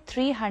बनती हैं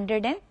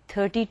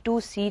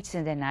 332 seats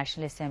in the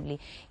national assembly.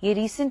 ये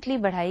रिसेंटली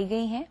बढ़ाई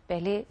गई हैं,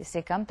 पहले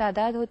इससे कम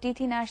तादाद होती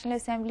थी नेशनल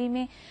असेंबली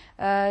में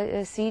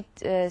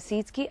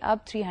सीट्स की, अब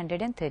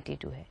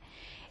 332 है.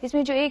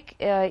 इसमें जो एक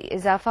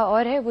इजाफा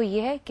और है वो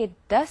ये है कि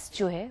 10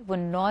 जो है वो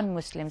नॉन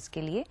मुस्लिम्स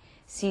के लिए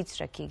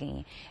सीट्स रखी गई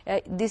हैं.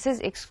 This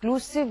is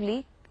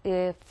exclusively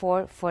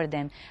for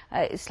them.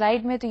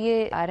 Slide में तो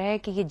ये आ रहा है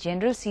कि ये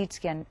जनरल सीट्स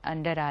के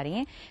अंडर आ रही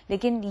हैं,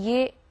 लेकिन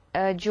ये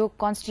जो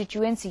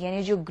कॉन्स्टिट्यूएंसी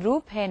यानी जो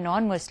ग्रुप है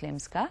नॉन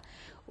मुस्लिम्स का,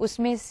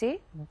 उसमें से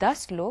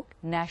 10 लोग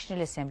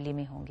नेशनल असेंबली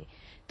में होंगे.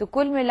 तो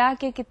कुल मिला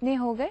के कितने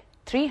हो गए?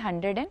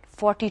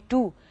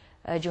 342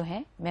 जो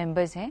हैं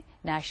मेंबर्स हैं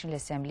नेशनल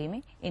असेंबली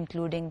में,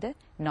 including the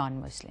non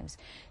Muslims.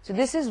 So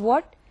this is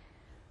what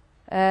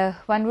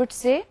one would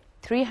say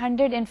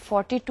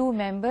 342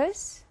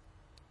 members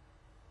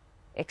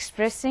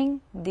expressing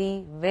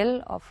the will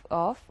of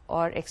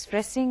or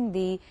expressing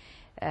the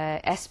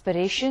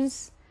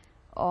aspirations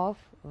of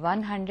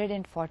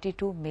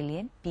 142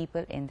 million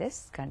people in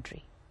this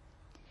country.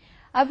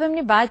 अब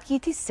हमने बात की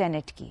थी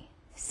सेनेट की.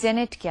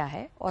 सेनेट क्या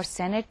है और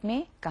सेनेट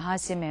में कहाँ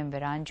से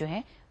मेंबरान जो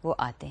हैं वो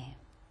आते हैं.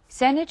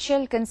 Senate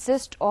shall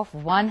consist of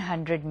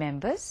 100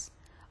 members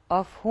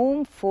of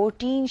whom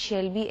 14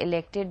 shall be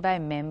elected by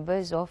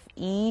members of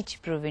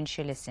each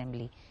provincial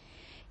assembly.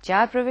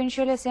 4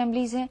 provincial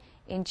assemblies हैं,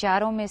 इन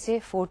चारों में से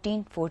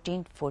 14,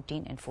 14,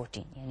 14 and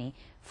 14 यानी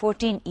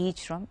 14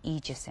 each from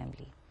each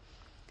assembly.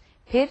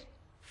 फिर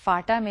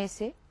फाटा में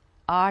से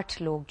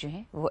 8 लोग जो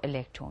हैं वो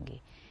इलेक्ट होंगे.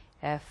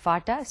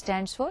 फाटा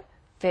stands for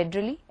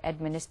federally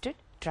administered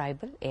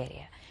tribal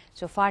area.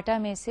 सो फाटा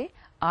में से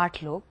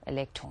 8 लोग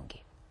इलेक्ट होंगे.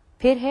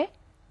 फिर है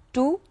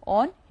 2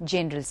 on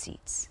general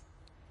seats.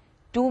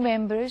 2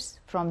 members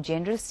from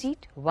general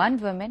seat,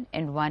 1 woman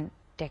and 1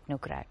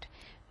 technocrat.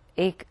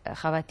 ایک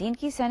خواتین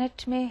کی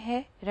سینٹ میں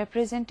ہے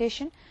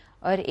ریپرزنٹیشن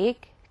اور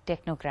ایک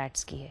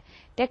ٹیکنوکریٹس کی ہے.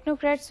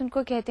 ٹیکنوکریٹس ان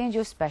کو کہتے ہیں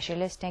جو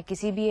اسپیشلسٹ ہیں,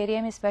 کسی بھی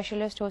ایریا میں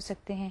اسپیشلسٹ ہو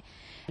سکتے ہیں,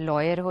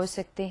 لائر ہو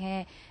سکتے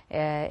ہیں,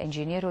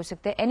 انجینئر ہو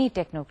سکتے ہیں. Any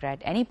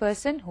technocrat, any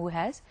person who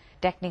has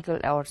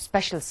technical اور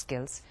special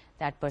skills,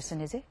 that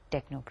person is a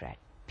technocrat.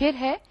 پھر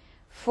ہے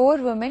 4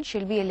 women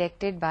shall be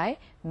elected by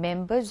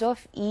members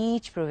of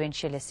each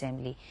provincial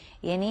assembly.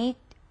 یعنی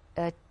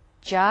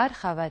 4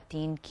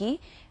 خواتین کی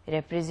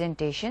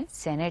ریپرزنٹیشن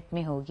سینٹ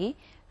میں ہوگی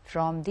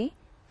from the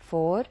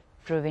 4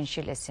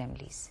 provincial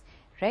assemblies,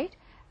 right?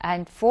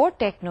 And 4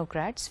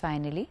 technocrats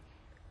finally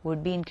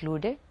would be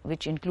included,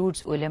 which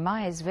includes ulama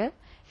as well,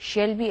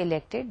 shall be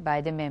elected by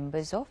the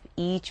members of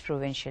each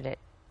provincial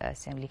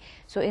assembly.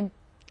 So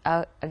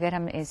اگر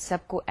ہم اس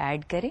سب کو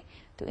add کریں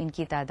تو ان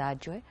کی تعداد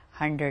جو ہے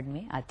 100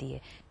 میں آتی ہے.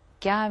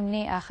 کیا ہم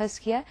نے آخذ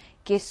کیا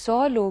کہ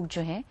 100 لوگ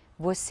جو ہیں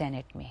وہ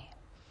سینٹ میں ہیں.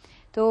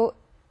 تو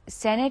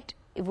سینٹ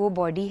وہ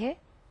باڈی ہے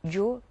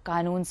جو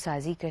قانون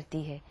سازی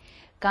کرتی ہے.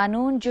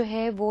 قانون جو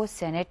ہے وہ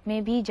سینٹ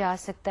میں بھی جا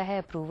سکتا ہے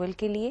اپروول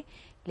کے لیے,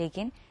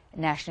 لیکن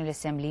نیشنل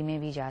اسمبلی میں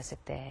بھی جا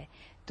سکتا ہے.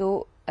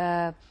 تو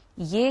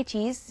یہ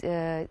چیز,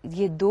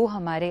 یہ 2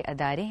 ہمارے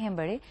ادارے ہیں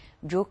بڑے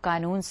جو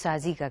قانون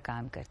سازی کا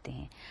کام کرتے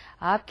ہیں.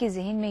 آپ کے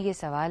ذہن میں یہ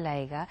سوال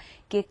آئے گا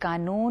کہ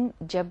قانون,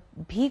 جب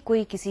بھی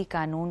کوئی کسی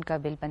قانون کا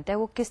بل بنتا ہے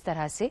وہ کس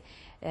طرح سے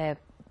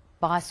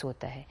پاس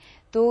ہوتا ہے.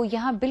 تو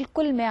یہاں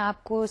بالکل میں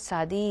آپ کو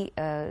سادی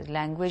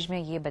لینگویج میں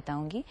یہ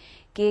بتاؤں گی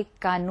کہ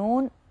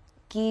قانون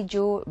کی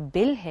جو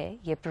بل ہے,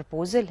 یہ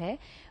پرپوزل ہے,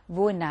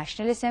 وہ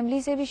نیشنل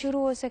اسمبلی سے بھی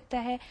شروع ہو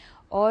سکتا ہے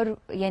اور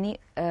یعنی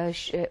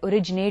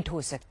اوریجنیٹ ہو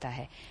سکتا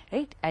ہے,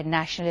 رائٹ, ایٹ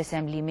نیشنل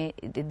اسمبلی میں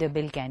دا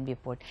بل can be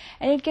put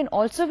and it can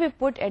also be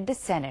put at the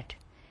Saint.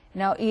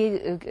 Now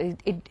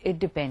it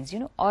depends,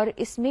 اور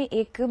اس میں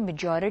ایک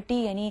میجورٹی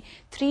یعنی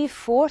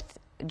 3/4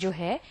 جو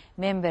ہے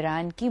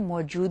ممبران کی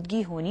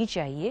موجودگی ہونی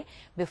چاہیے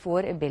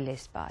before a bill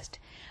is passed.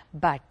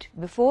 But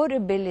before a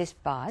bill is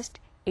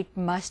passed, it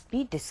must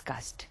be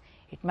discussed.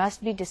 It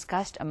must be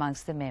discussed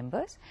amongst the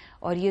members.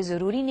 اور یہ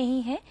ضروری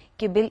نہیں ہے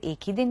کہ بل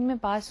ایک ہی دن میں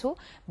پاس ہو.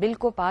 بل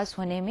کو پاس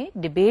ہونے میں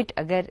ڈبیٹ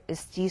اگر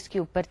اس چیز کے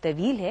اوپر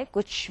طویل ہے,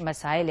 کچھ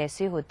مسائل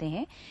ایسے ہوتے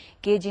ہیں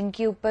کہ جن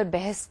کے اوپر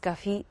بحث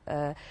کافی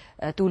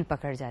طول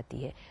پکڑ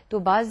جاتی ہے, تو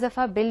بعض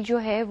دفعہ بل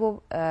جو ہے وہ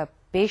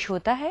پیش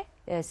ہوتا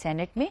ہے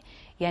سینٹ میں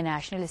یا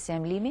نیشنل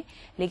اسمبلی میں,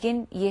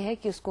 لیکن یہ ہے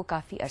کہ اس کو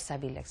کافی عرصہ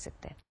بھی لگ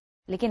سکتا ہے.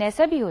 لیکن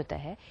ایسا بھی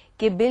ہوتا ہے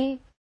کہ بل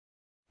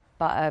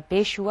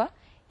پیش ہوا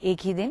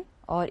ایک ہی دن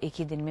اور ایک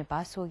ہی دن میں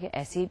پاس ہو گیا.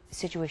 ایسی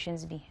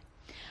سچویشنز بھی ہیں.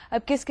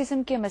 اب کس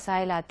قسم کے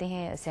مسائل آتے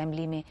ہیں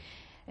اسمبلی میں,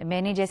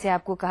 میں نے جیسے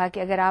آپ کو کہا کہ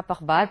اگر آپ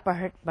اخبار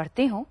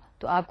پڑھتے ہوں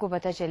تو آپ کو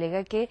پتہ چلے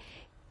گا کہ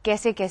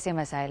کیسے کیسے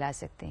مسائل آ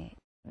سکتے ہیں.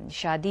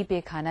 شادی پہ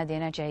کھانا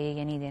دینا چاہیے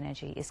یا نہیں دینا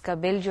چاہیے, اس کا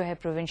بل جو ہے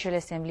پروونشل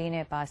اسمبلی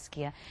نے پاس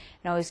کیا.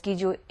 نا اس کی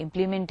جو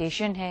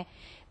امپلیمنٹیشن ہے,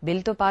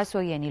 بل تو پاس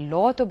ہو گیا, یعنی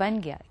لا تو بن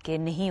گیا کہ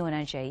نہیں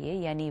ہونا چاہیے,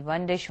 یعنی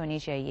 1 ڈش ہونی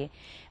چاہیے.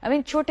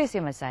 چھوٹے سے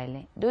مسائل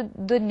ہیں.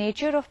 The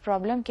nature of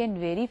problem can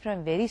vary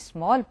from very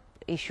small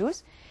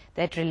issues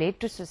that relate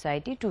to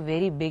society to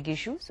very big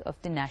issues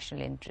of the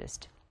national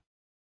interest.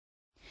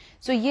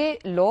 So یہ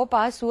لا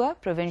پاس ہوا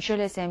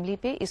پروونشل اسمبلی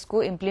پہ, اس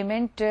کو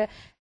امپلیمنٹ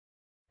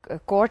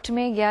کورٹ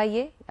میں گیا.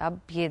 یہ اب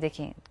یہ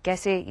دیکھیں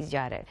کیسے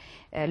جا رہا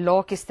ہے لا,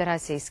 کس طرح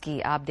سے اس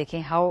کی آپ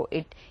دیکھیں how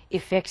it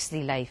affects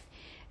the life.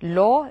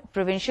 Law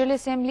provincial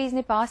assemblies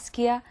نے پاس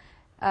کیا,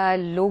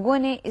 لوگوں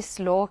نے اس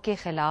لا کے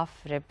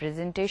خلاف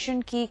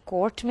ریپرزنٹیشن کی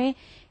کورٹ میں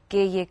کہ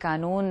یہ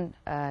قانون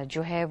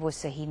جو ہے وہ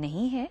صحیح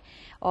نہیں ہے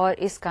اور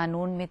اس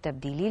قانون میں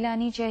تبدیلی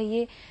لانی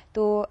چاہیے.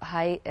 تو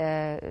ہائی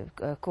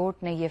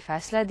کورٹ نے یہ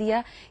فیصلہ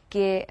دیا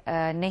کہ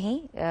نہیں,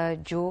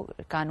 جو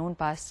قانون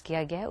پاس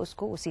کیا گیا ہے اس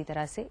کو اسی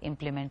طرح سے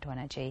امپلیمنٹ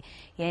ہونا چاہیے,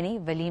 یعنی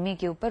ولیمے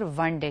کے اوپر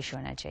 1 ڈش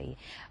ہونا چاہیے.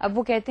 اب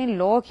وہ کہتے ہیں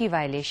لا کی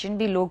وائلیشن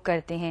بھی لوگ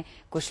کرتے ہیں.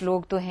 کچھ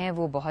لوگ تو ہیں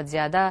وہ بہت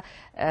زیادہ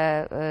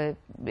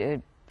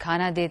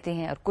کھانا دیتے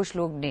ہیں اور کچھ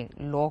لوگ نے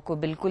لا کو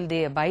بالکل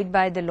دے abide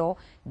by the law,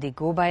 they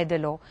go by the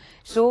law.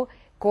 So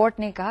court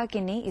نے کہا کہ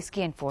نہیں, اس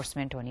کی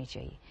انفورسمنٹ ہونی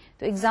چاہیے.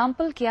 تو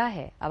ایگزامپل کیا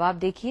ہے, اب آپ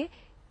دیکھیے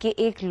کہ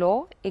ایک لا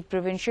ایک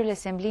پروونشل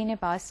اسمبلی نے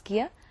پاس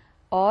کیا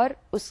اور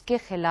اس کے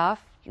خلاف,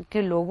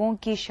 کیونکہ لوگوں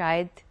کی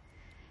شاید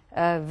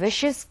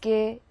وشز کے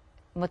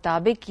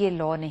مطابق یہ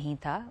لا نہیں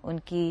تھا, ان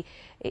کی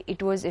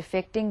it was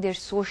affecting their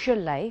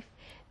social life,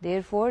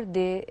 therefore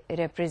they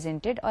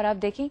represented. اور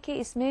آپ دیکھیں کہ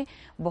اس میں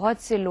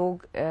بہت سے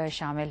لوگ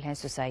شامل ہیں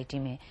سوسائٹی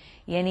میں,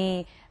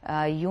 یعنی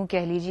یوں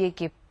کہہ لیجئے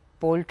کہ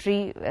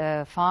پولٹری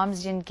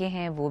فارمز جن کے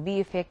ہیں وہ بھی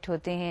افیکٹ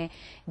ہوتے ہیں,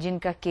 جن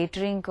کا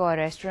کیٹرنگ اور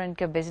ریسٹورینٹ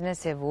کا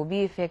بزنس ہے وہ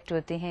بھی افیکٹ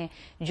ہوتے ہیں,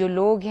 جو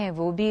لوگ ہیں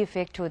وہ بھی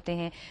افیکٹ ہوتے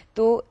ہیں.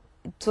 تو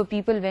so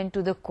people went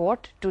to the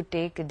court to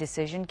take a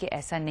decision کہ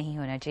ایسا نہیں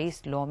ہونا چاہیے,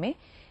 اس لا میں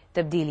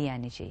تبدیلی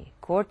آنی چاہیے.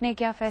 کورٹ نے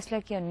کیا فیصلہ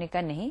کیا, انہوں نے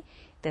کہا نہیں,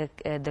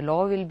 the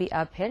law will be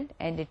upheld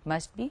and it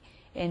must be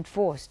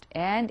enforced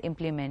and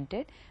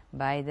implemented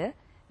by the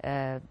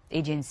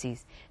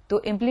agencies. تو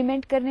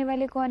امپلیمنٹ کرنے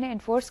والے کون ہیں,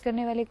 انفورس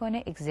کرنے والے کون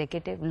ہیں,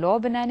 ایگزیکٹو. لا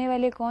بنانے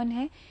والے کون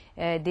ہیں,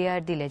 دے آر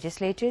دی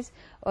لیجسلیچرز.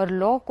 اور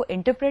لا کو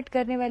انٹرپریٹ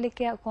کرنے والے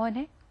کیا کون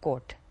ہیں,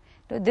 کورٹ.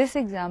 تو this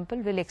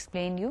example will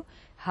explain you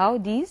how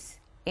these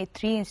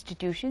 3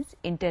 institutions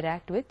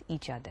interact with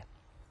each other.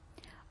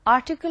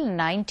 Article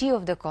 90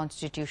 of the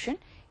Constitution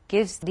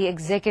gives the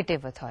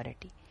executive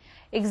authority.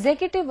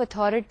 Executive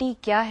authority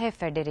کیا ہے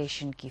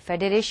فیڈریشن کی؟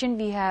 Federation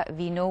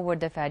we know what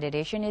the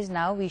federation is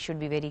now, we should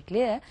be very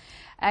clear.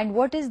 And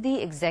what is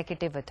the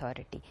executive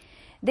authority?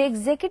 The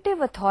executive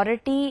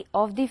authority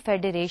of the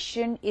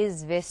federation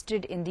is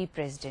vested in the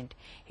president.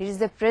 It is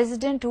the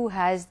president who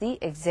has the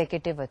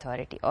executive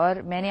authority.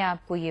 اور میں نے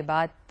آپ کو یہ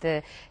بات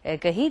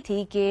کہی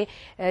تھی کہ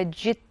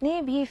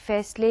جتنے بھی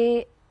فیصلے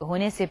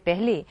ہونے سے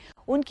پہلے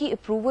ان کی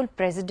اپروول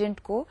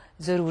پریزیڈنٹ کو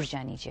ضرور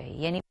جانی چاہیے,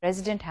 یعنی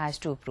president has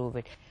to approve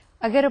it.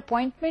 اگر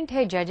اپوائنٹمنٹ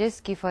ہے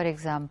ججز کی فار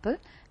ایگزامپل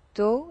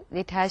تو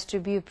it has to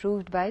be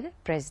approved by the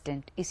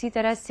president. اسی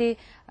طرح سے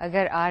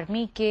اگر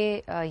آرمی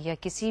کے یا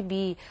کسی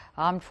بھی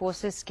آرمڈ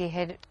فورسز کے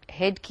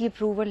ہیڈ کی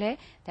اپروول ہے,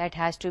 that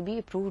has to be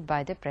approved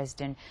by the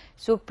president.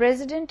 So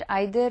president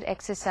either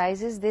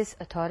exercises this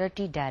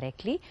authority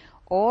directly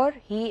اور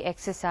ہی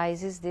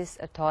exercises this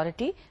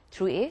authority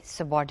through a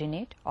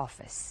subordinate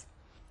office.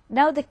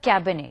 Now the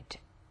cabinet.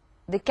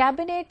 The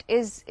cabinet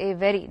is a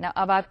very, now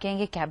اب آپ کہیں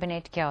گے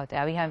cabinet کیا ہوتا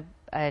ہے, ابھی ہم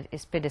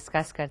اس پہ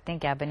ڈسکس کرتے ہیں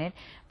cabinet,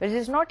 but it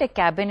is not a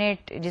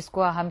cabinet جس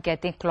کو ہم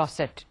کہتے ہیں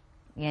closet,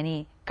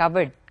 یعنی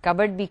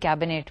cupboard بھی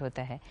cabinet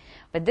ہوتا ہے.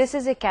 But this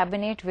is a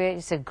cabinet where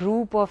it's a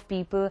group of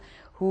people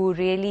who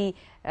really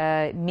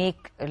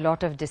make a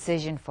lot of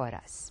decision for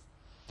us.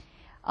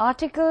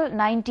 Article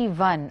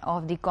 91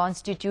 of the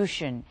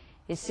Constitution,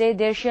 it says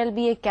there shall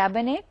be a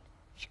cabinet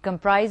which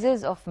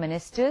comprises of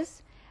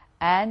ministers,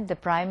 and the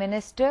Prime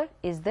Minister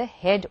is the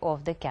head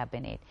of the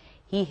cabinet.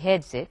 He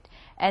heads it,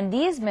 and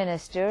these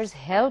ministers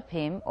help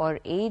him or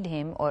aid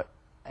him or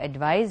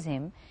advise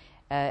him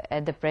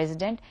the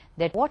President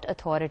that what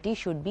authority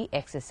should be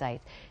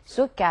exercised.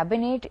 So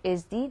cabinet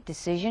is the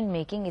decision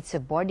making, it's a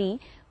body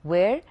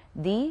where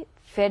the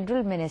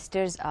federal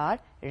ministers are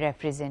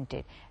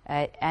represented,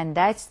 and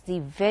that's the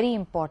very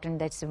important,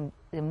 that's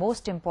the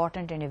most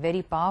important and a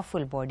very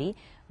powerful body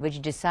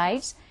which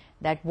decides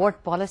that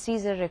what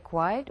policies are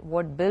required,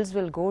 what bills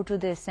will go to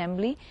the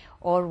assembly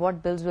or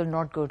what bills will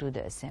not go to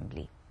the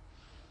assembly.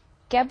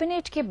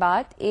 Cabinet کے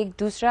بعد ایک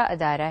دوسرا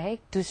ادارہ ہے,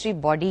 دوسری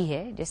body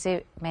ہے. جیسے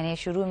میں نے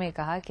شروع میں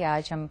کہا کہ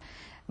آج ہم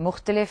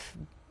مختلف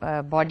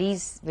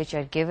bodies which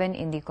are given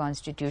in the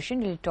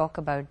constitution we'll talk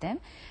about them.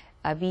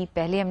 ابھی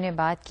پہلے ہم نے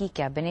بات کی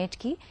کیبنٹ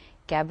کی.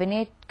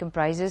 Cabinet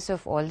کمپرائزز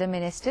of all the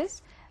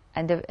ministers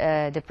and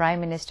the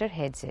prime minister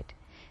heads it.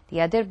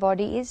 The other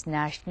body is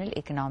national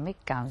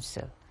economic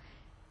council.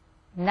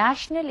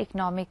 National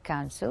Economic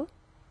Council,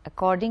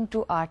 according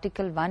to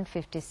Article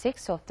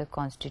 156 of the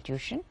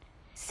Constitution,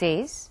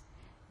 says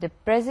the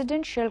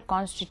President shall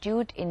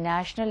constitute a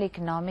National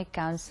Economic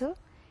Council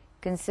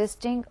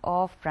consisting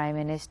of Prime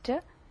Minister,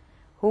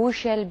 who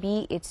shall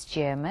be its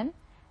chairman,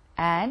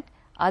 and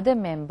other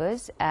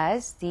members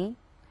as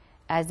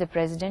the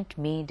President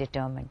may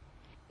determine.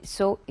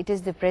 So it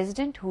is the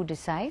President who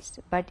decides,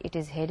 but it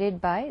is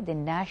headed by the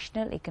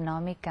National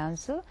Economic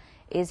Council,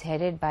 is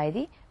headed by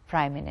the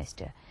Prime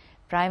Minister.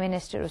 Prime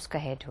minister اس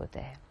کا head ہوتا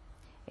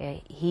ہے.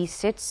 He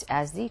sits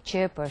as the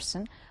chair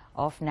person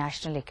of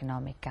national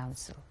economic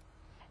council.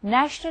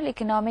 National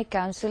economic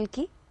council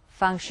کی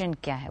function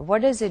کیا ہے,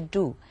 what does it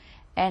do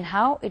and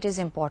how it is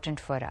important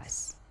for us.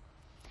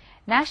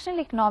 National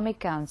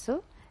economic council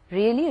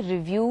really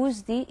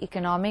reviews the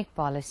economic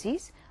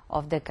policies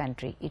of the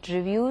country. It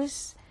reviews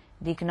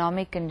the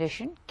economic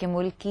condition کہ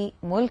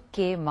ملک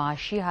کے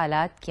معاشی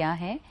حالات کیا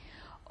ہیں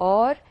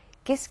اور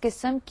کس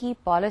قسم کی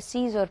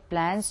پالیسیز اور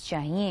پلانز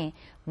چاہیے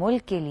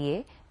ملک کے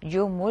لیے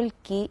جو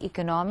ملک کی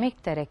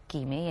اکنامک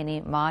ترقی میں یعنی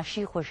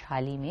معاشی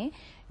خوشحالی میں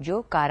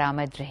جو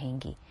کارآمد رہیں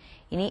گی.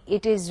 یعنی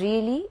it is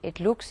really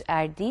it looks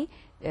at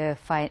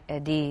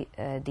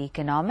the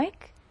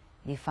economic,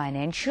 the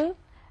financial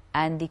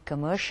and the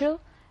commercial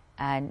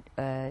and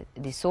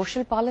the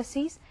social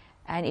policies,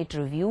 and it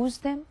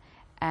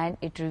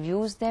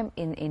reviews them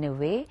in a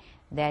way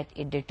that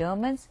it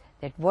determines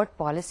that what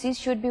policies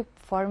should be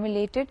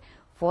formulated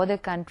for the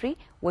country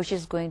which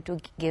is going to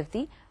give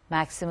the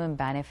maximum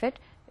benefit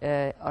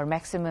or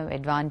maximum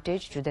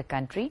advantage to the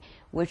country,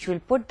 which will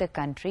put the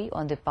country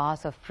on the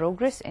path of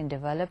progress and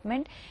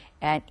development.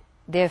 And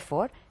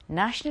therefore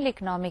National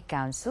Economic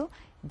Council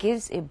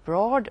gives a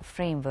broad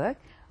framework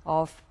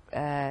of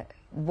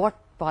what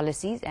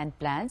policies and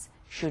plans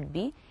should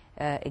be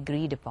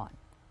agreed upon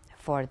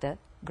for the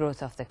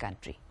growth of the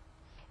country.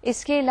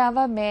 اس کے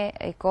علاوہ میں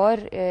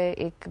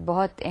ایک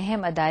بہت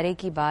اہم ادارے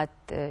کی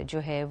بات جو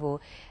ہے وہ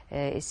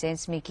اس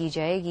سینس میں کی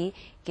جائے گی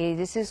کہ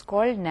دس is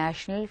called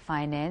national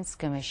finance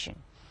commission.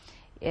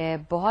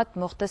 بہت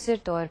مختصر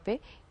طور پہ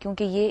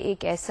کیونکہ یہ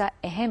ایک ایسا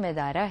اہم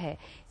ادارہ ہے,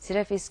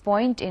 صرف اس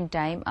پوائنٹ ان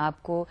ٹائم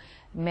آپ کو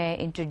میں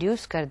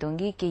انٹروڈیوس کر دوں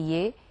گی کہ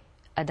یہ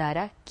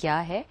ادارہ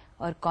کیا ہے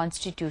اور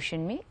کانسٹیٹیوشن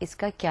میں اس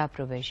کا کیا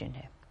پروویژن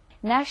ہے.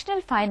 نیشنل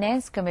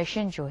فائنینس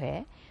کمیشن جو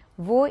ہے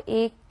وہ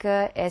ایک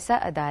ایسا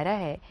ادارہ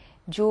ہے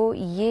جو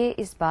یہ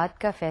اس بات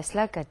کا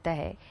فیصلہ کرتا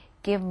ہے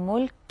کہ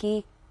ملک کی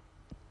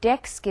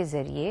ٹیکس کے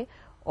ذریعے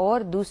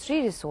اور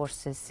دوسری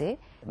ریسورسز سے،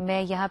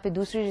 میں یہاں پہ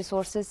دوسری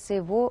ریسورسز سے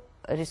وہ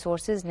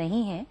ریسورسز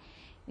نہیں ہیں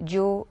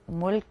جو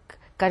ملک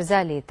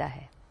قرضہ لیتا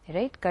ہے،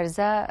 رائٹ،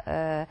 قرضہ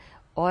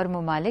اور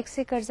ممالک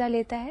سے قرضہ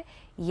لیتا ہے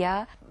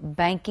یا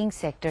بینکنگ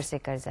سیکٹر سے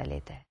قرضہ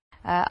لیتا ہے۔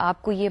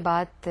 آپ کو یہ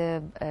بات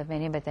میں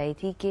نے بتائی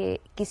تھی کہ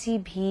کسی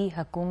بھی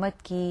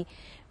حکومت کی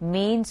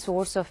مین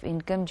سورس آف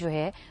انکم جو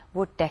ہے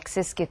وہ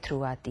ٹیکسز کے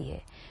تھرو آتی ہے۔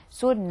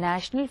 سو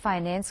نیشنل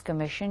فائنینس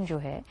کمیشن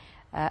جو ہے،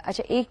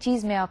 اچھا ایک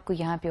چیز میں آپ کو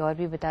یہاں پہ اور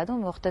بھی بتا دوں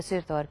مختصر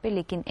طور پہ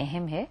لیکن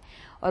اہم ہے،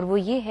 اور وہ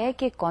یہ ہے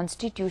کہ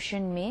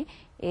کانسٹیٹیوشن میں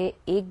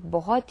ایک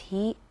بہت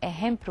ہی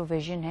اہم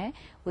پروویژن ہے،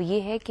 وہ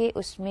یہ ہے کہ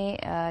اس میں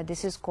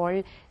دس is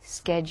called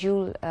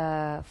schedule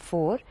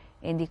 4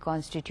 in the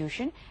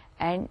constitution,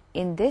 and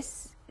in this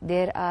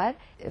there are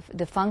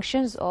the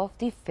functions of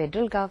the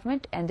federal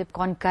government and the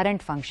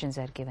concurrent functions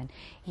are given.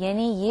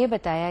 یعنی یہ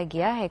بتایا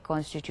گیا ہے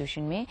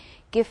کانسٹیٹیوشن میں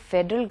کہ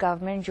فیڈرل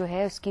گورنمنٹ جو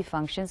ہے اس کی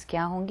فنکشنز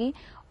کیا ہوں گی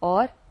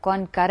اور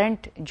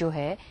کنکرنٹ جو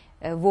ہے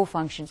وہ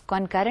فنکشنز،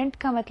 کنکرنٹ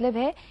کا مطلب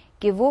ہے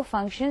کہ وہ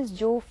فنکشنز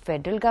جو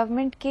فیڈرل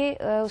گورنمنٹ کے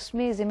اس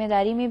میں ذمہ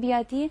داری میں بھی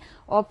آتی ہیں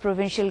اور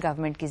پروونشل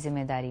گورنمنٹ کی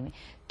ذمہ داری میں۔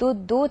 تو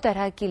دو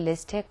طرح کی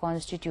لسٹ ہے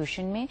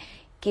کانسٹیٹیوشن میں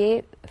کہ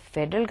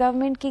فیڈرل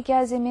گورنمنٹ کی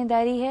کیا ذمہ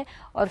داری ہے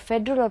اور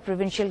فیڈرل اور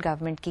پروونشل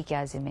گورنمنٹ کی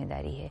کیا ذمہ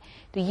داری ہے،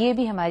 تو یہ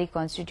بھی ہماری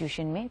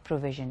کانسٹیٹیوشن میں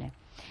پروویژن ہے۔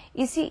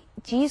 اسی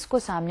چیز کو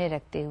سامنے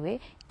رکھتے ہوئے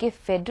کہ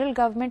فیڈرل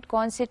گورنمنٹ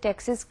کون سے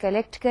ٹیکسز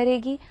کلیکٹ کرے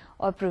گی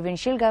اور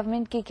پروونشل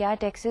گورنمنٹ کے کیا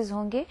ٹیکسز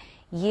ہوں گے،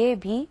 یہ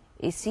بھی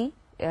اسی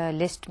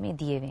لسٹ میں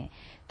دیے ہوئے ہیں۔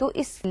 تو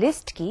اس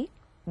لسٹ کی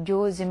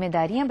جو ذمہ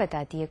داریاں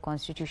بتاتی ہے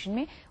کانسٹیٹیوشن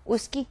میں،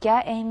 اس کی کیا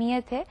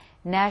اہمیت ہے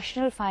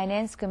نیشنل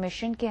فائنینس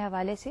کمیشن کے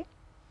حوالے سے؟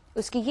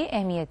 اس کی یہ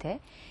اہمیت ہے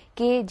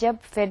کہ جب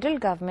فیڈرل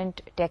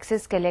گورنمنٹ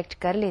ٹیکسز کلیکٹ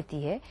کر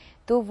لیتی ہے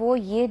تو وہ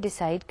یہ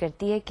ڈیسائیڈ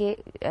کرتی ہے کہ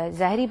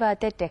ظاہری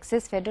بات ہے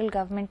ٹیکسز فیڈرل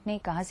گورنمنٹ نے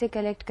کہاں سے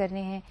کلیکٹ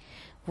کرنے ہیں،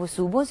 وہ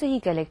صوبوں سے ہی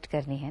کلیکٹ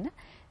کرنے ہیں نا،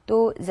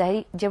 تو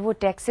ظاہری جب وہ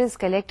ٹیکسز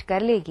کلیکٹ کر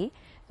لے گی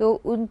تو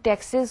ان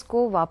ٹیکسز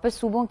کو واپس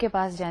صوبوں کے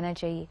پاس جانا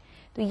چاہیے،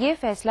 تو یہ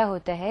فیصلہ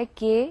ہوتا ہے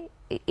کہ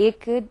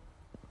ایک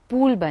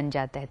پول بن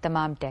جاتا ہے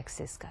تمام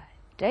ٹیکسز کا،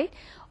 رائٹ،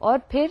 اور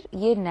پھر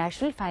یہ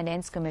نیشنل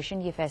فائنینس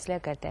کمیشن یہ فیصلہ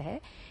کرتا ہے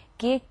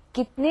کہ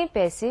کتنے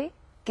پیسے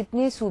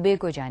کتنے صوبے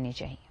کو جانے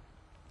چاہیے۔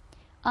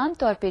 عام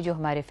طور پہ جو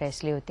ہمارے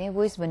فیصلے ہوتے ہیں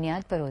وہ اس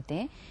بنیاد پر ہوتے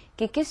ہیں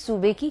کہ کس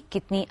صوبے کی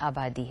کتنی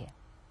آبادی ہے۔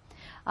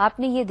 آپ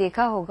نے یہ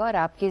دیکھا ہوگا اور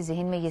آپ کے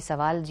ذہن میں یہ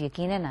سوال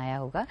یقیناً آیا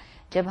ہوگا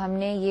جب ہم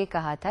نے یہ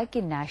کہا تھا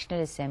کہ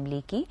نیشنل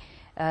اسمبلی کی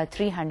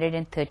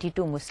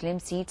 332 مسلم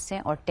سیٹس ہیں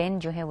اور 10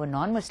 جو ہیں وہ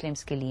نان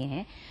مسلمس کے لیے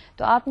ہیں،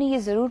 تو آپ نے یہ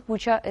ضرور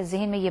پوچھا،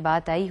 ذہن میں یہ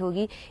بات آئی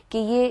ہوگی کہ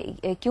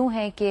یہ کیوں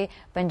ہے کہ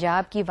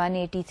پنجاب کی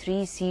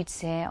 183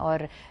 سیٹس ہیں اور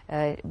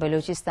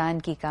بلوچستان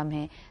کی کم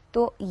ہیں۔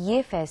 تو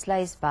یہ فیصلہ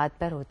اس بات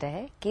پر ہوتا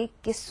ہے کہ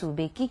کس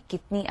صوبے کی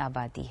کتنی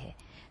آبادی ہے،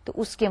 تو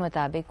اس کے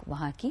مطابق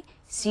وہاں کی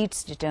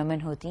سیٹس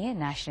ڈٹرمن ہوتی ہیں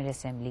نیشنل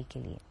اسمبلی کے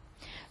لیے۔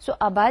 سو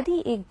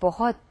آبادی ایک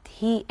بہت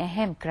ہی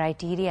اہم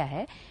کرائیٹیریا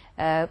ہے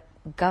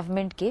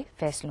گورنمنٹ کے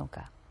فیصلوں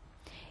کا۔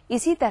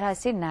 اسی طرح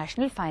سے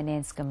نیشنل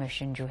فائنینس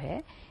کمیشن جو ہے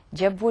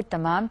جب وہ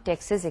تمام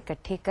ٹیکسز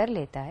اکٹھے کر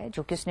لیتا ہے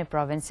جو کہ اس نے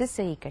پروونسز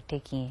سے ہی اکٹھے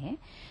کیے ہیں،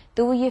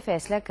 تو وہ یہ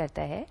فیصلہ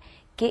کرتا ہے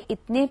کہ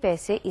اتنے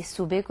پیسے اس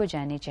صوبے کو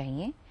جانے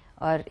چاہیے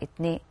اور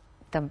اتنے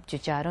جو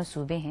چاروں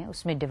صوبے ہیں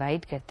اس میں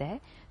ڈیوائڈ کرتا ہے۔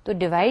 تو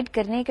ڈیوائڈ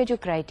کرنے کا جو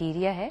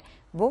کرائیٹیریا ہے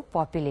وہ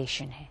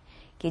پاپولیشن ہے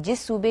کہ جس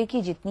صوبے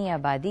کی جتنی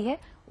آبادی ہے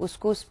اس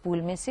کو اس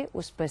پول میں سے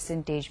اس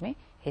پرسنٹیج میں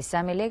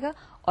حصہ ملے گا،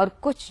 اور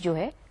کچھ جو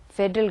ہے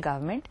فیڈرل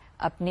گورنمنٹ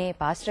اپنے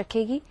پاس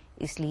رکھے گی،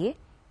 اس لیے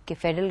کہ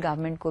فیڈرل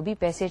گورنمنٹ کو بھی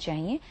پیسے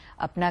چاہیے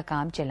اپنا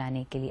کام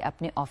چلانے کے لیے،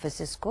 اپنے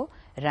آفیسز کو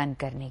رن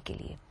کرنے کے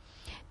لیے۔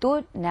 تو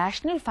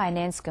نیشنل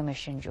فائنینس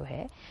کمیشن جو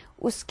ہے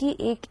اس کی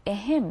ایک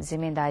اہم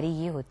ذمہ داری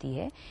یہ ہوتی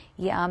ہے،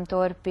 یہ عام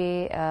طور پہ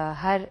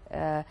ہر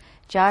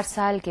 4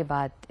 سال کے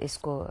بعد اس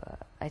کو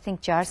آئی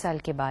تھنک 4 سال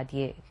کے بعد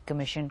یہ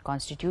کمیشن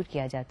کانسٹیٹیوٹ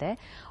کیا جاتا ہے،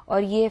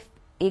 اور یہ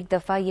ایک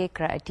دفعہ یہ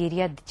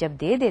کرائیٹیریا جب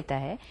دے دیتا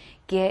ہے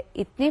کہ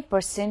اتنے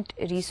پرسنٹ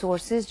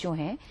ریسورسز جو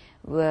ہیں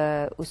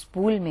اس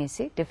پول میں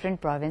سے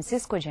ڈفرینٹ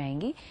پروونسز کو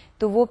جائیں گی،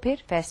 تو وہ پھر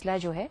فیصلہ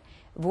جو ہے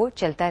وہ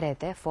چلتا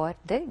رہتا ہے for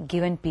the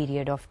given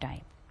period of time.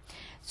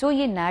 سو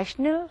یہ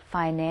نیشنل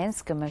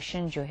فائنینس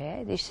کمیشن جو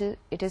ہے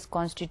it is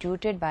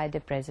constituted by the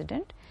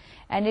president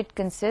and it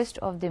consist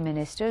of the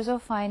ministers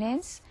of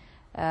finance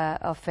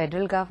of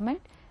federal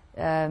government,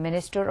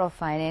 Minister of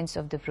Finance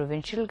of the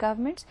provincial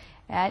governments,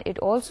 and it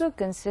also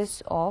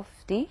consists of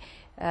the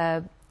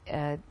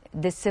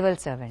civil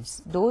servants,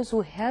 those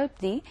who help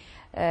the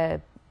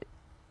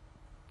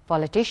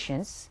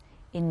politicians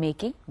in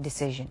making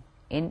decision,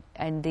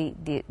 and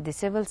the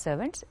civil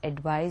servants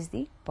advise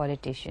the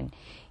politician.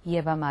 یہ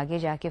اب ہم آگے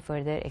جا کے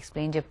further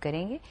explain جب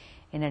کریں گے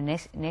in our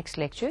next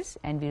lectures,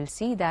 and we'll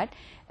see that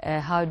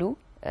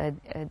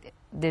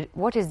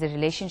what is the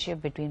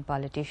relationship between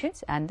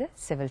politicians and the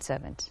civil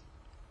servants.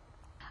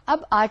 اب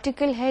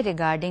آرٹیکل ہے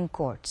ریگارڈنگ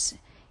کورٹس،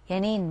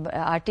 यानी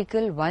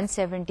आर्टिकल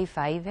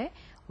 175 है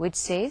which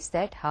says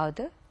that how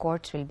the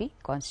courts will be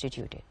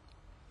constituted.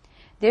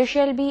 There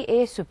shall be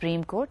a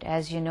Supreme Court,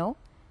 as you know.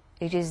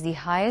 It is the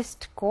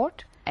highest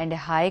court and a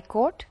high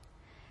court.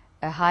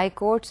 High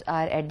courts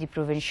are at the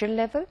provincial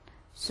level,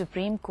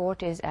 Supreme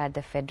Court is at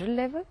the federal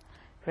level,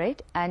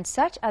 right? And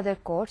such other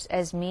courts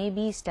as may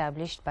be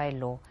established by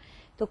law.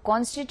 तो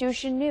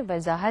constitution ने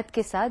वजाहत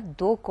के साथ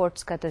दो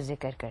courts का तो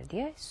जिक्र कर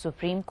दिया है,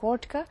 सुप्रीम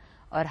कोर्ट का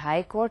और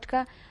हाई कोर्ट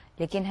का,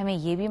 लेकिन हमें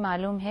ये भी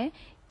मालूम है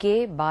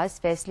कि बाज़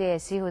फैसले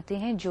ऐसे होते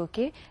हैं जो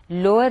कि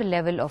लोअर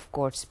लेवल ऑफ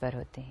कोर्ट्स पर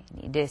होते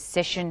हैं,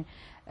 सेशन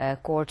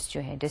कोर्ट्स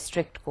जो हैं,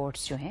 डिस्ट्रिक्ट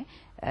कोर्ट्स जो हैं,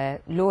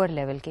 लोअर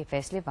लेवल के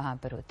फैसले वहाँ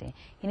पर होते हैं,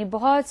 यानी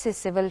बहुत से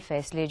सिविल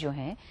फैसले जो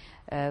हैं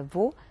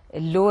वो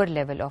लोअर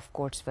लेवल ऑफ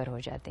कोर्ट्स पर हो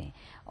जाते हैं.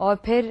 और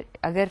फिर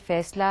अगर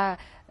फैसला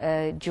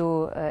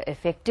जो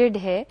अफेक्टेड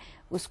है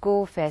उसको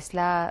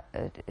फैसला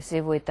से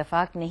वो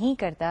इत्तफाक नहीं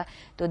करता,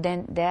 तो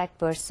then that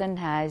person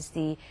has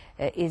the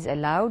is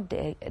allowed,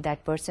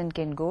 that person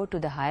can go to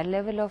the higher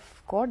level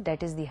of court,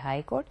 that is the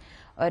high court.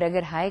 और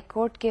अगर हाई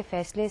कोर्ट के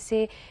फैसले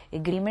से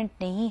एग्रीमेंट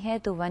नहीं है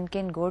तो one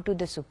can go to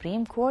the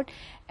supreme court,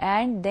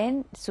 and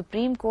then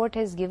supreme court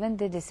has given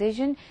the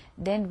decision,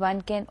 then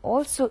one can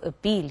also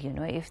appeal, you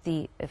know, if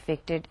the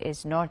affected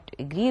is not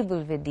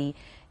agreeable with the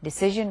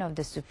decision of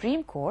the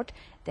Supreme Court,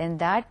 then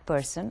that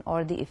person or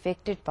the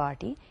affected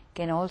party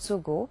can also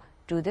go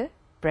to the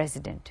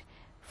President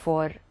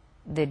for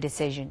the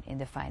decision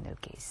in the final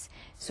case.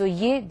 So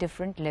ये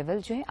different level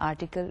जो है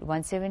Article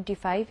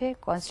 175 है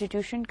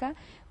Constitution का,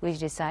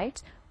 which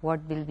decides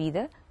what will be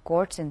the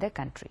courts in the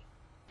country.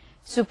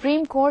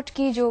 Supreme Court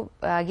की जो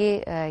आगे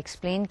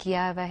explain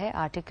किया हुआ है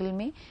article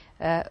में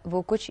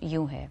वो कुछ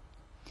यूं है.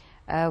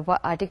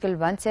 Article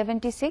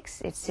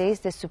 176, it says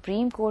the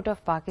Supreme Court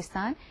of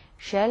Pakistan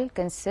shall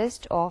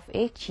consist of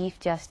a Chief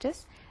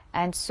Justice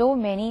and so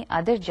many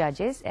other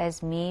judges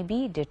as may be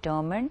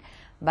determined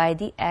by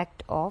the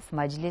act of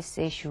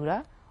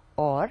Majlis-e-Shura,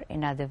 or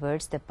in other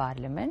words the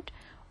Parliament,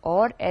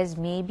 or as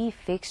may be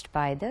fixed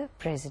by the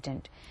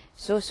President.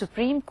 So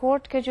Supreme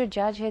Court ka jo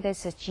judge hai,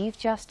 that's a Chief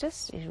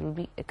Justice, it will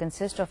be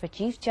consist of a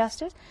Chief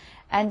Justice,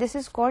 and this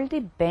is called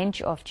the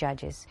bench of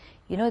judges.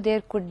 You know,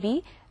 there could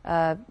be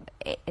a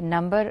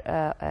number,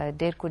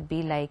 there could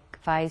be like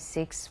 5,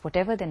 6,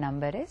 whatever the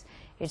number is,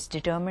 it's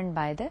determined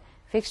by the,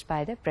 fixed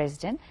by the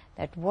President,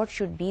 that what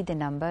should be the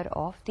number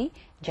of the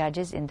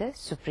judges in the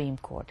Supreme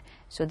Court.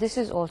 So this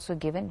is also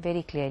given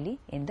very clearly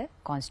in the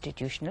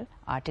Constitutional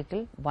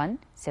Article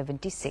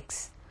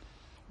 176.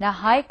 Now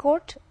High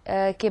Court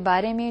के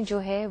बारे में जो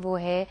है वो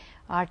है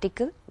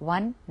Article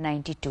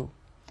 192.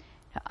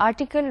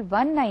 Article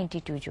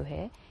 192 जो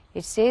है,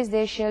 it says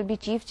there shall be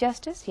Chief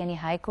Justice, यानी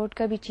High Court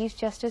का भी Chief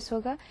Justice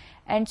होगा,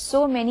 and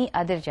so many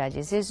other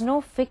judges. There is no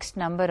fixed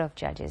number of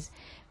judges,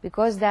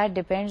 because that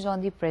depends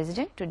on the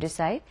President to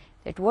decide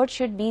that what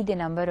should be the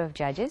number of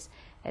judges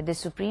at the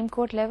Supreme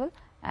Court level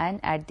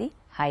and at the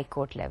High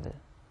Court level.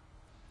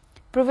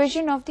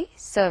 Provision of the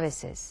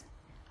services.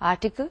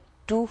 Article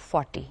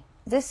 240.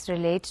 This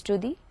relates to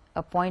the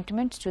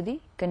appointments to the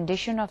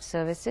condition of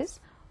services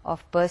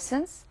of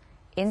persons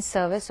in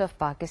service of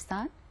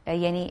Pakistan.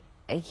 यानी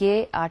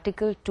ये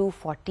Article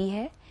 240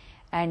 है,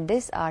 and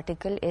this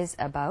article is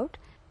about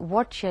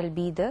what shall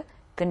be the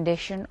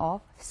condition of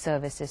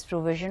services,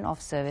 provision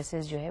of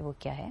services जो है वो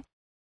क्या है.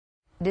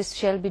 This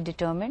shall be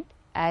determined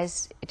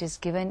as it is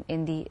given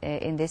in the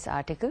in this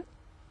article.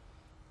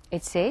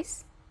 It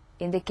says,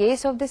 in the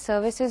case of the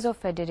services of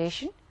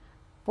Federation,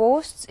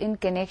 posts in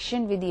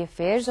connection with the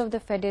affairs of the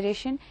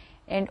Federation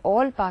and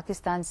all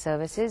Pakistan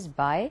services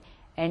by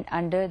and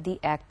under the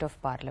Act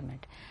of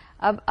Parliament.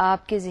 अब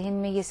आपके जहन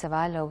में ये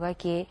सवाल होगा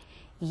कि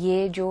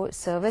ये जो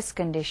सर्विस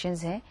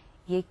कंडीशंस हैं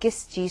ये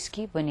किस चीज़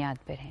की बुनियाद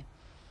पर हैं.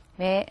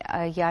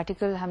 मैं ये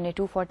आर्टिकल हमने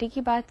 240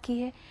 की बात की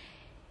है.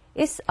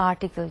 इस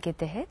आर्टिकल के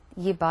तहत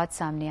ये बात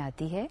सामने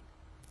आती है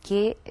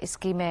कि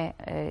इसकी मैं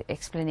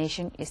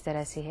एक्सप्लेनेशन इस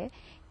तरह से है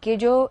कि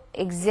जो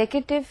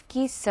एग्जीक्यूटिव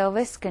की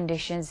सर्विस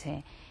कंडीशंस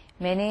हैं,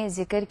 मैंने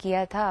जिक्र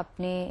किया था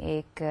अपने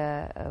एक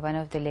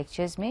वन ऑफ द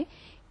लेक्चर्स में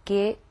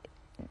कि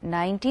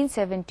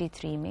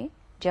 1973 में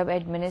जब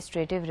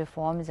एडमिनिस्ट्रेटिव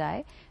रिफॉर्म्स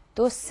आए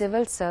तो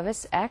सिविल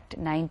सर्विस एक्ट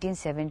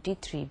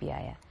 1973 भी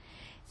आया.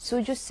 सो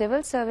जो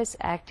सिविल सर्विस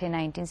एक्ट है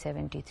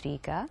 1973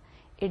 का,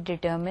 it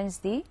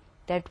determines the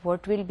that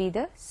what will be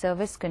the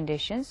service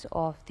conditions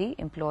of the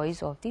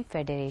employees of the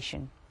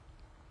federation.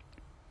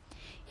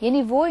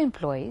 यानी वो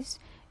employees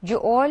जो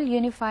all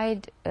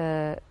unified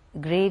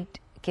grade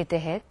के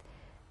तहत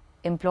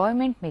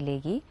employment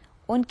मिलेगी,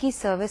 उनकी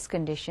service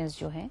conditions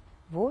जो हैं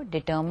वो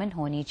determine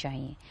होनी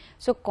चाहिए.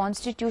 So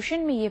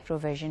constitution में ये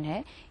provision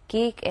है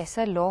कि एक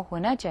ऐसा law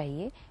होना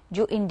चाहिए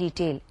जो in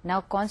detail,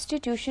 now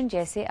constitution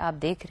जैसे आप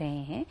देख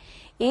रहे हैं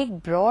एक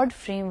broad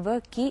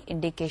framework की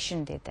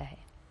indication देता है,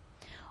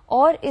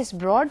 और इस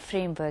ब्रॉड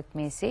फ्रेमवर्क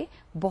में से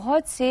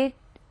बहुत से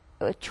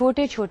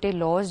छोटे छोटे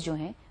लॉज जो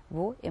हैं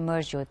वो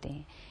इमर्ज होते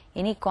हैं.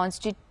 यानी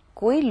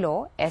कोई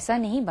लॉ ऐसा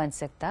नहीं बन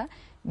सकता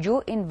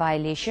जो in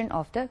violation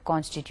of the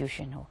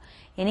constitution हो.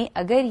 यानी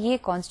अगर ये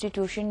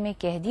कॉन्स्टिट्यूशन में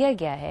कह दिया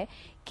गया है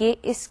کہ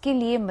اس کے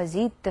لیے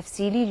مزید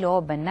تفصیلی لا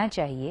بننا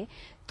چاہیے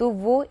تو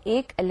وہ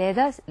ایک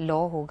علیحدہ لا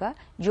ہوگا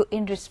جو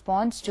in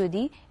response to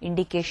the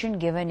indication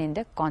given in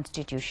the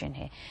constitution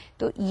ہے.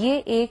 تو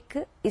یہ ایک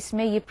اس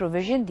میں یہ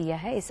پروویژن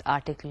دیا ہے اس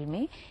آرٹیکل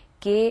میں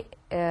کہ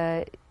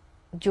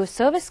جو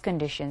سروس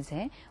کنڈیشنز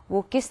ہیں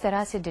وہ کس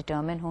طرح سے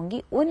ڈٹرمن ہوں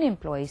گی ان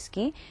امپلائیز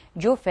کی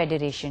جو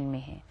فیڈریشن میں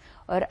ہیں.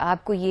 اور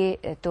آپ کو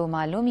یہ تو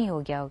معلوم ہی ہو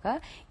گیا ہوگا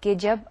کہ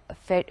جب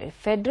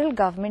فیڈرل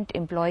گورنمنٹ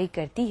امپلائی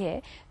کرتی ہے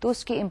تو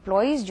اس کے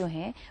امپلائیز جو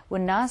ہیں وہ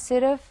نہ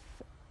صرف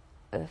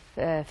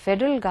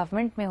فیڈرل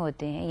گورنمنٹ میں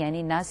ہوتے ہیں،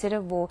 یعنی نہ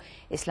صرف وہ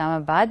اسلام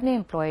آباد میں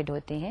امپلائڈ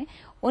ہوتے ہیں،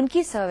 ان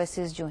کی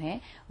سروسز جو ہیں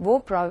وہ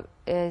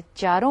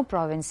چاروں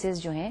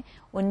پروونسز جو ہیں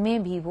ان میں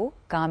بھی وہ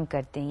کام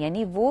کرتے ہیں،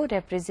 یعنی وہ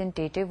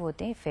ریپرزینٹیٹو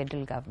ہوتے ہیں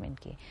فیڈرل گورنمنٹ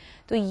کے.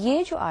 تو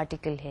یہ جو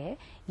آرٹیکل ہے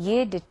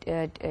یہ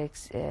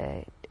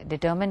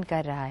ڈٹرمن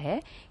کر رہا ہے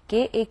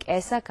کہ ایک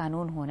ایسا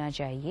قانون ہونا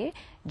چاہیے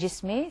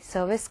جس میں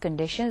سروس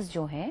کنڈیشنز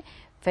جو ہیں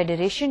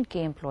فیڈریشن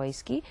کے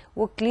امپلائیز کی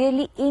وہ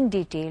کلیئرلی ان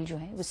ڈیٹیل جو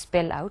ہیں وہ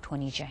اسپیل آؤٹ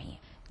ہونی چاہیے.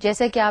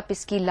 جیسا کہ آپ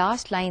اس کی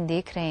لاسٹ لائن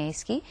دیکھ رہے ہیں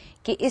اس کی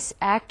کہ اس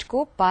ایکٹ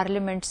کو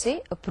پارلیمنٹ سے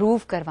اپروو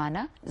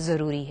کروانا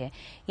ضروری ہے،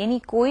 یعنی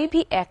کوئی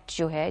بھی ایکٹ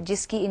جو ہے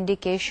جس کی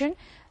انڈیکیشن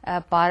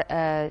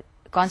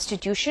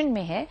کانسٹیٹیوشن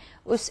میں ہے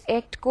اس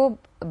ایکٹ کو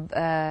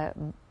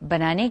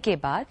بنانے کے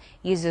بعد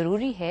یہ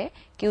ضروری ہے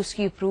کہ اس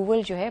کی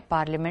اپروول جو ہے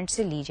پارلیمنٹ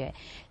سے لی جائے.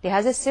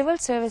 لہذا سول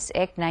سروس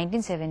ایکٹ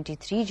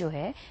 1973 جو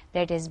ہے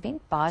that has been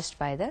passed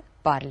by the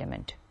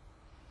parliament.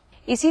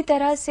 اسی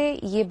طرح سے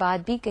یہ بات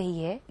بھی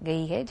کہی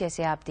گئی ہے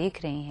جیسے آپ دیکھ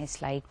رہے ہیں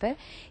سلائیڈ پر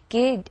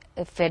کہ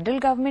فیڈرل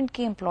گورنمنٹ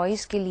کے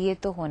امپلائیز کے لیے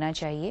تو ہونا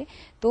چاہیے،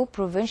 تو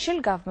پروونشل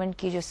گورنمنٹ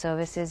کی جو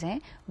سروسز ہیں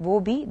وہ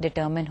بھی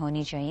ڈٹرمن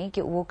ہونی چاہیے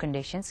کہ وہ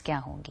کنڈیشنز کیا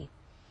ہوں گی.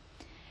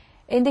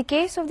 In the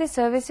case of the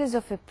services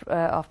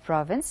of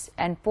province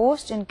and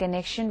post in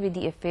connection with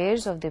the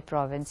affairs of the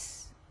province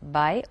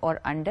by or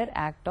under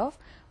Act of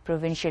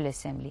Provincial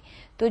Assembly.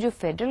 تو جو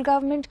فیڈرل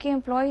گورنمنٹ کے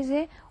امپلائیز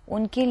ہیں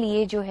ان کے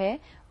لیے جو ہے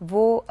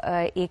وہ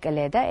ایک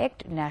علیحدہ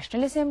ایکٹ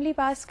نیشنل اسمبلی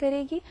پاس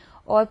کرے گی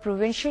اور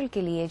پروونشل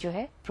کے لیے جو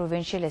ہے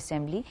پروونشل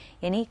اسمبلی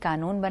یعنی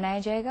قانون بنایا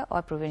جائے گا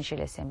اور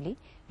پروونشل اسمبلی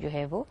جو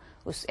ہے وہ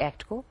اس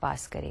ایکٹ کو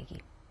پاس کرے گی.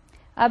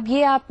 اب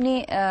یہ آپ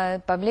نے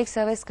پبلک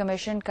سروس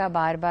کمیشن کا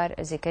بار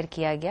بار ذکر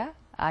کیا گیا،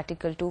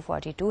 آرٹیکل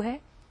 242 ہے.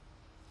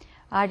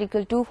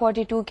 آرٹیکل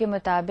 242 کے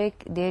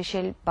مطابق there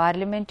shall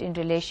parliament in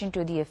relation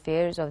to the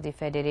affairs of the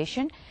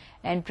federation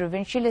and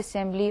provincial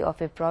assembly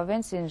of a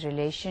province in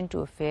relation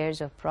to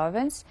affairs of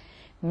province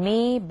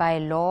may by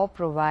law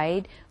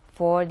provide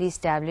for the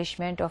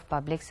establishment of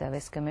public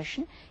service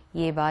commission.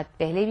 یہ بات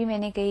پہلے بھی میں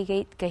نے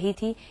کہی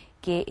تھی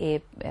کہ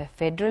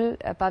federal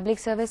public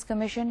service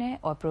commission ہے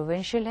اور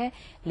پروونشل ہے،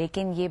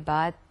 لیکن یہ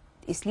بات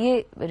اس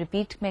لیے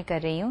ریپیٹ میں کر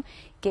رہی ہوں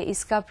کہ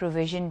اس کا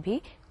پروویژن بھی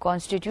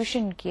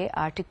کانسٹیٹیوشن کے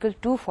آرٹیکل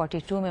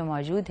 242 میں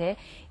موجود ہے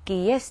کہ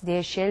یس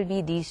there shall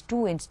be these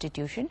two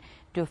institution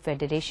جو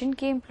فیڈریشن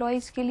کے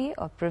امپلائیز کے لیے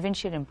اور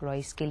پروونشل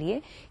امپلائیز کے لیے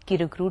کی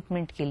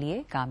ریکروٹمنٹ کے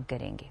لیے کام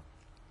کریں گے.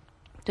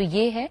 تو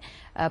یہ ہے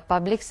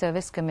پبلک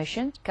سروس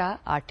کمیشن کا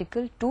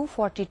article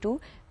 242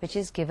 which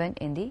is given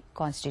in the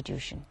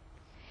Constitution.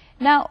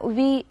 Now,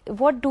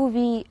 what do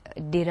we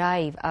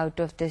derive out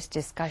of this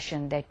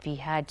discussion that we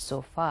had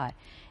so far,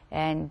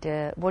 and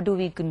what do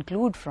we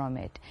conclude from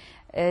it?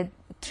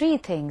 Three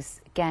things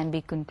can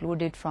be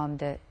concluded from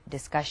the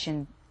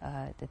discussion,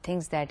 the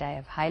things that I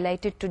have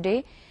highlighted today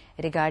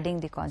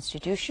regarding the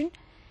Constitution.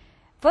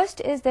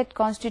 First is that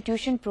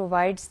Constitution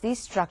provides the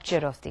structure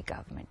of the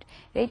government,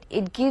 right?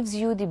 It gives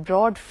you the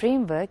broad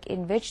framework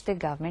in which the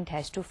government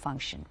has to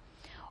function.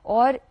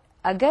 اور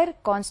اگر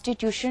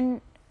constitution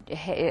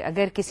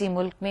اگر کسی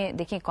ملک میں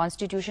دیکھیں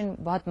constitution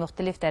بہت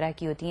مختلف طرح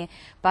کی ہوتی ہیں.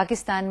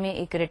 پاکستان میں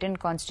ایک ریٹن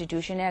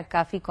کانسٹیٹیوشن ہے،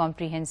 کافی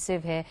کمپریہنسو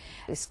ہے،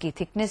 اس کی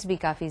تھکنس بھی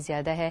کافی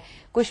زیادہ ہے.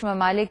 کچھ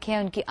ممالک ہیں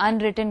ان کی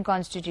ان ریٹن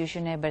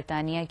کانسٹیٹیوشن ہے،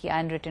 برطانیہ کی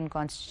ان ریٹن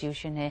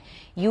کانسٹیٹیوشن ہے،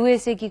 یو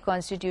ایس اے کی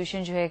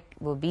کانسٹیٹیوشن جو ہے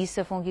وہ 20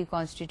 صفحوں کی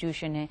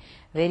کانسٹیٹیوشن ہے،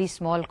 ویری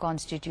اسمال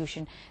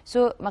کانسٹیٹیوشن.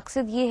 سو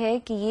مقصد یہ ہے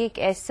کہ یہ ایک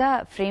ایسا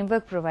فریم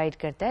ورک پرووائڈ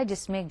کرتا ہے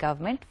جس میں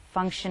گورنمنٹ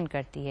فنکشن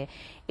کرتی ہے.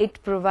 It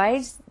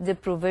provides the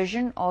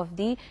provision of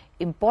the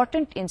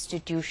important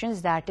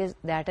institutions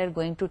that are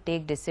going to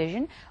take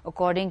decision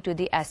according to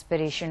the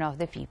aspiration of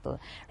the people,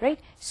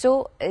 right? So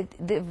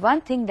the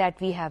one thing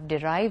that we have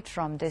derived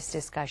from this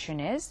discussion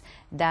is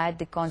that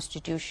the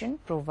Constitution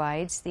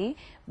provides the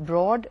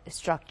broad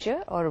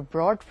structure or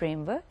broad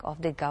framework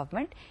of the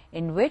government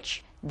in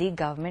which the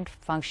government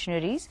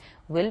functionaries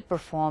will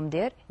perform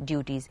their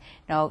duties.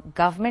 Now,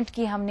 government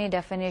کی ہم نے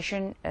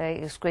definition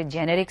اس کو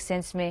generic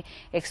sense میں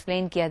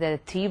explain کیا تھا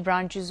 3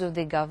 branches of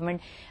the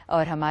government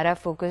اور ہمارا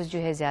focus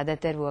جو ہے زیادہ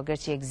تر وہ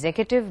اگرچہ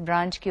executive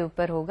branch کے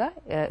اوپر ہوگا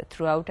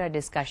throughout our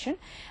discussion,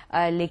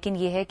 لیکن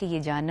یہ ہے کہ یہ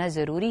جاننا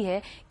ضروری ہے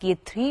کہ یہ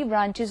 3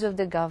 branches of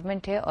the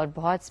government ہے اور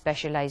بہت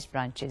specialized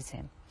branches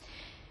ہیں.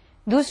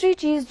 دوسری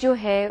چیز جو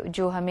ہے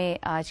جو ہمیں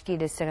آج کی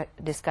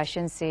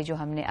ڈسکشن سے جو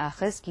ہم نے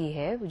آخذ کی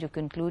ہے, جو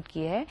کنکلوڈ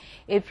کی ہے,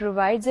 it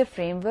provides a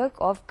frame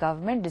work of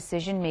government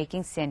decision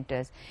making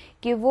centres,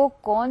 کہ وہ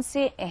کون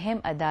سے اہم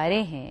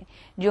ادارے ہیں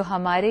جو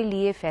ہمارے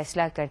لیے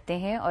فیصلہ کرتے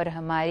ہیں اور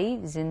ہماری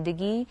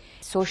زندگی,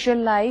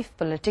 social life,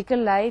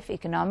 political life,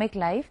 economic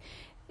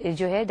life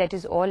جو ہے that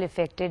is all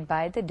affected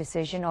by the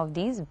decision of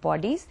these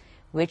bodies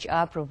which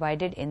are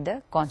provided in the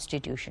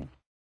Constitution.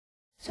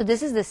 So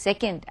this is the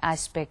second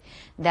aspect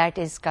that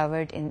is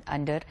covered in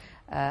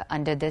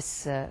under this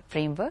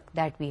framework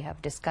that we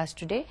have discussed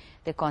today,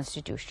 the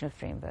constitutional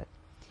framework.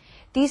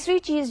 تیسری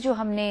چیز جو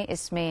ہم نے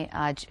اس میں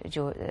آج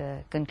جو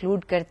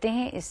conclude کرتے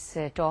ہیں اس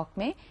ٹاک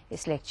میں,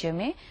 اس لیکچر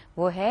میں,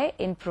 وہ ہے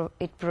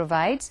it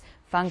provides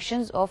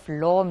functions of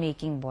law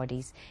making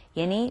bodies.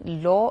 یعنی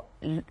لا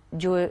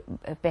جو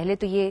پہلے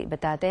تو یہ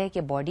بتاتا ہے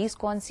کہ باڈیز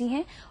کون سی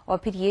ہیں, اور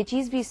پھر یہ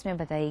چیز بھی اس میں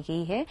بتائی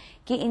گئی ہے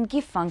کہ ان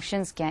کی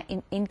فنکشنز کیا,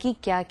 ان کی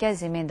کیا کیا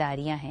ذمہ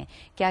داریاں ہیں,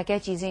 کیا کیا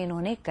چیزیں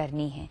انہوں نے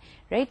کرنی ہیں,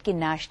 رائٹ, کہ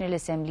نیشنل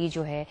اسمبلی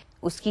جو ہے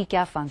اس کی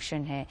کیا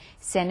فنکشن ہے,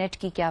 سینٹ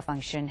کی کیا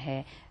فنکشن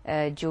ہے,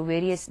 جو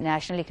ویریس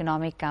نیشنل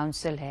اکنامک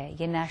کاؤنسل ہے,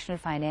 یہ نیشنل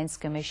فائنینس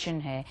کمیشن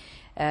ہے,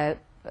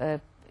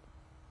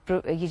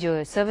 یہ جو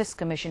service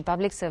commission,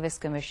 public service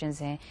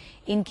commissions ہیں,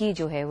 ان کی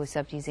جو ہے وہ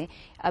سب چیزیں.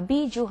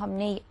 ابھی جو ہم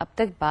نے اب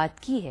تک بات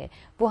کی ہے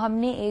وہ ہم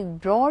نے ایک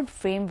Broad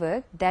frame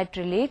work that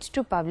relates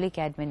to public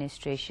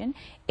administration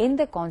in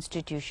the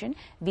constitution,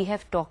 we have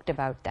talked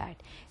about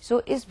that. So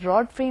us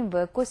Broad frame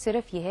work کو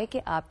صرف یہ ہے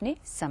کہ آپ نے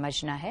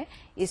سمجھنا ہے,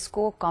 اس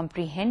کو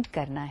کمپریہینڈ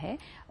کرنا ہے,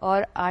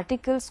 اور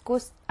آرٹیکلس کو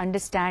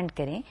انڈرسٹینڈ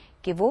کریں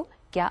کہ وہ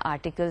کیا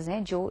آرٹیکلز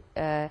ہیں جو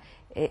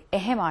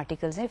اہم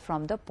آرٹیکلز ہیں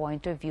from the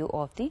point of view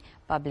of the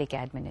public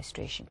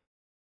administration.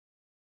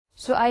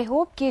 So I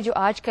hope کہ جو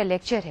آج کا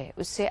لیکچر ہے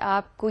اس سے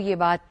آپ کو یہ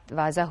بات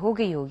واضح ہو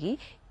گئی ہوگی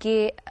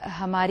کہ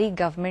ہماری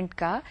گورنمنٹ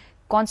کا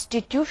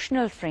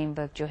کانسٹیٹیوشنل فریم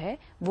ورک جو ہے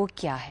وہ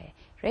کیا ہے,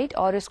 رائٹ,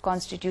 اور اس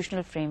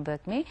کانسٹیٹیوشنل فریم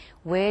ورک میں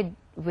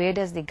where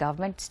does the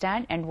government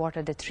stand and what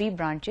are the three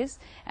branches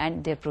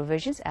and their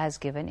provisions as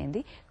given in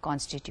the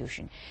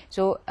constitution.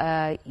 So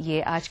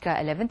یہ آج کا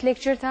 11th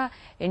لیکچر تھا.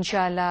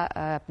 انشاءاللہ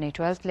اپنے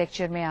 12th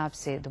لیکچر میں آپ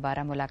سے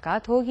دوبارہ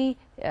ملاقات ہوگی,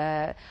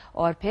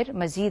 اور پھر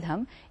مزید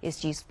ہم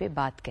اس چیز پہ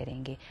بات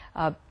کریں گے.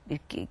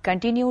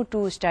 Continue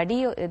to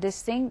study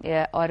this thing,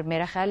 اور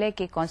میرا خیال ہے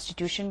کہ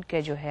کانسٹیٹیوشن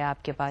کے جو ہے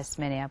آپ کے پاس,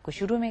 میں نے آپ کو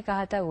شروع میں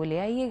کہا تھا وہ لے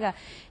آئیے گا,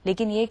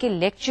 لیکن یہ کہ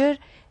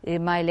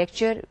my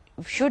lecture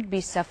should be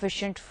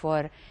sufficient for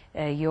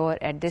your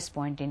at this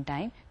point in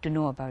time to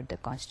know about the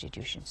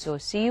constitution. So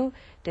see you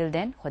till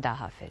then. Khuda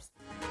Hafiz.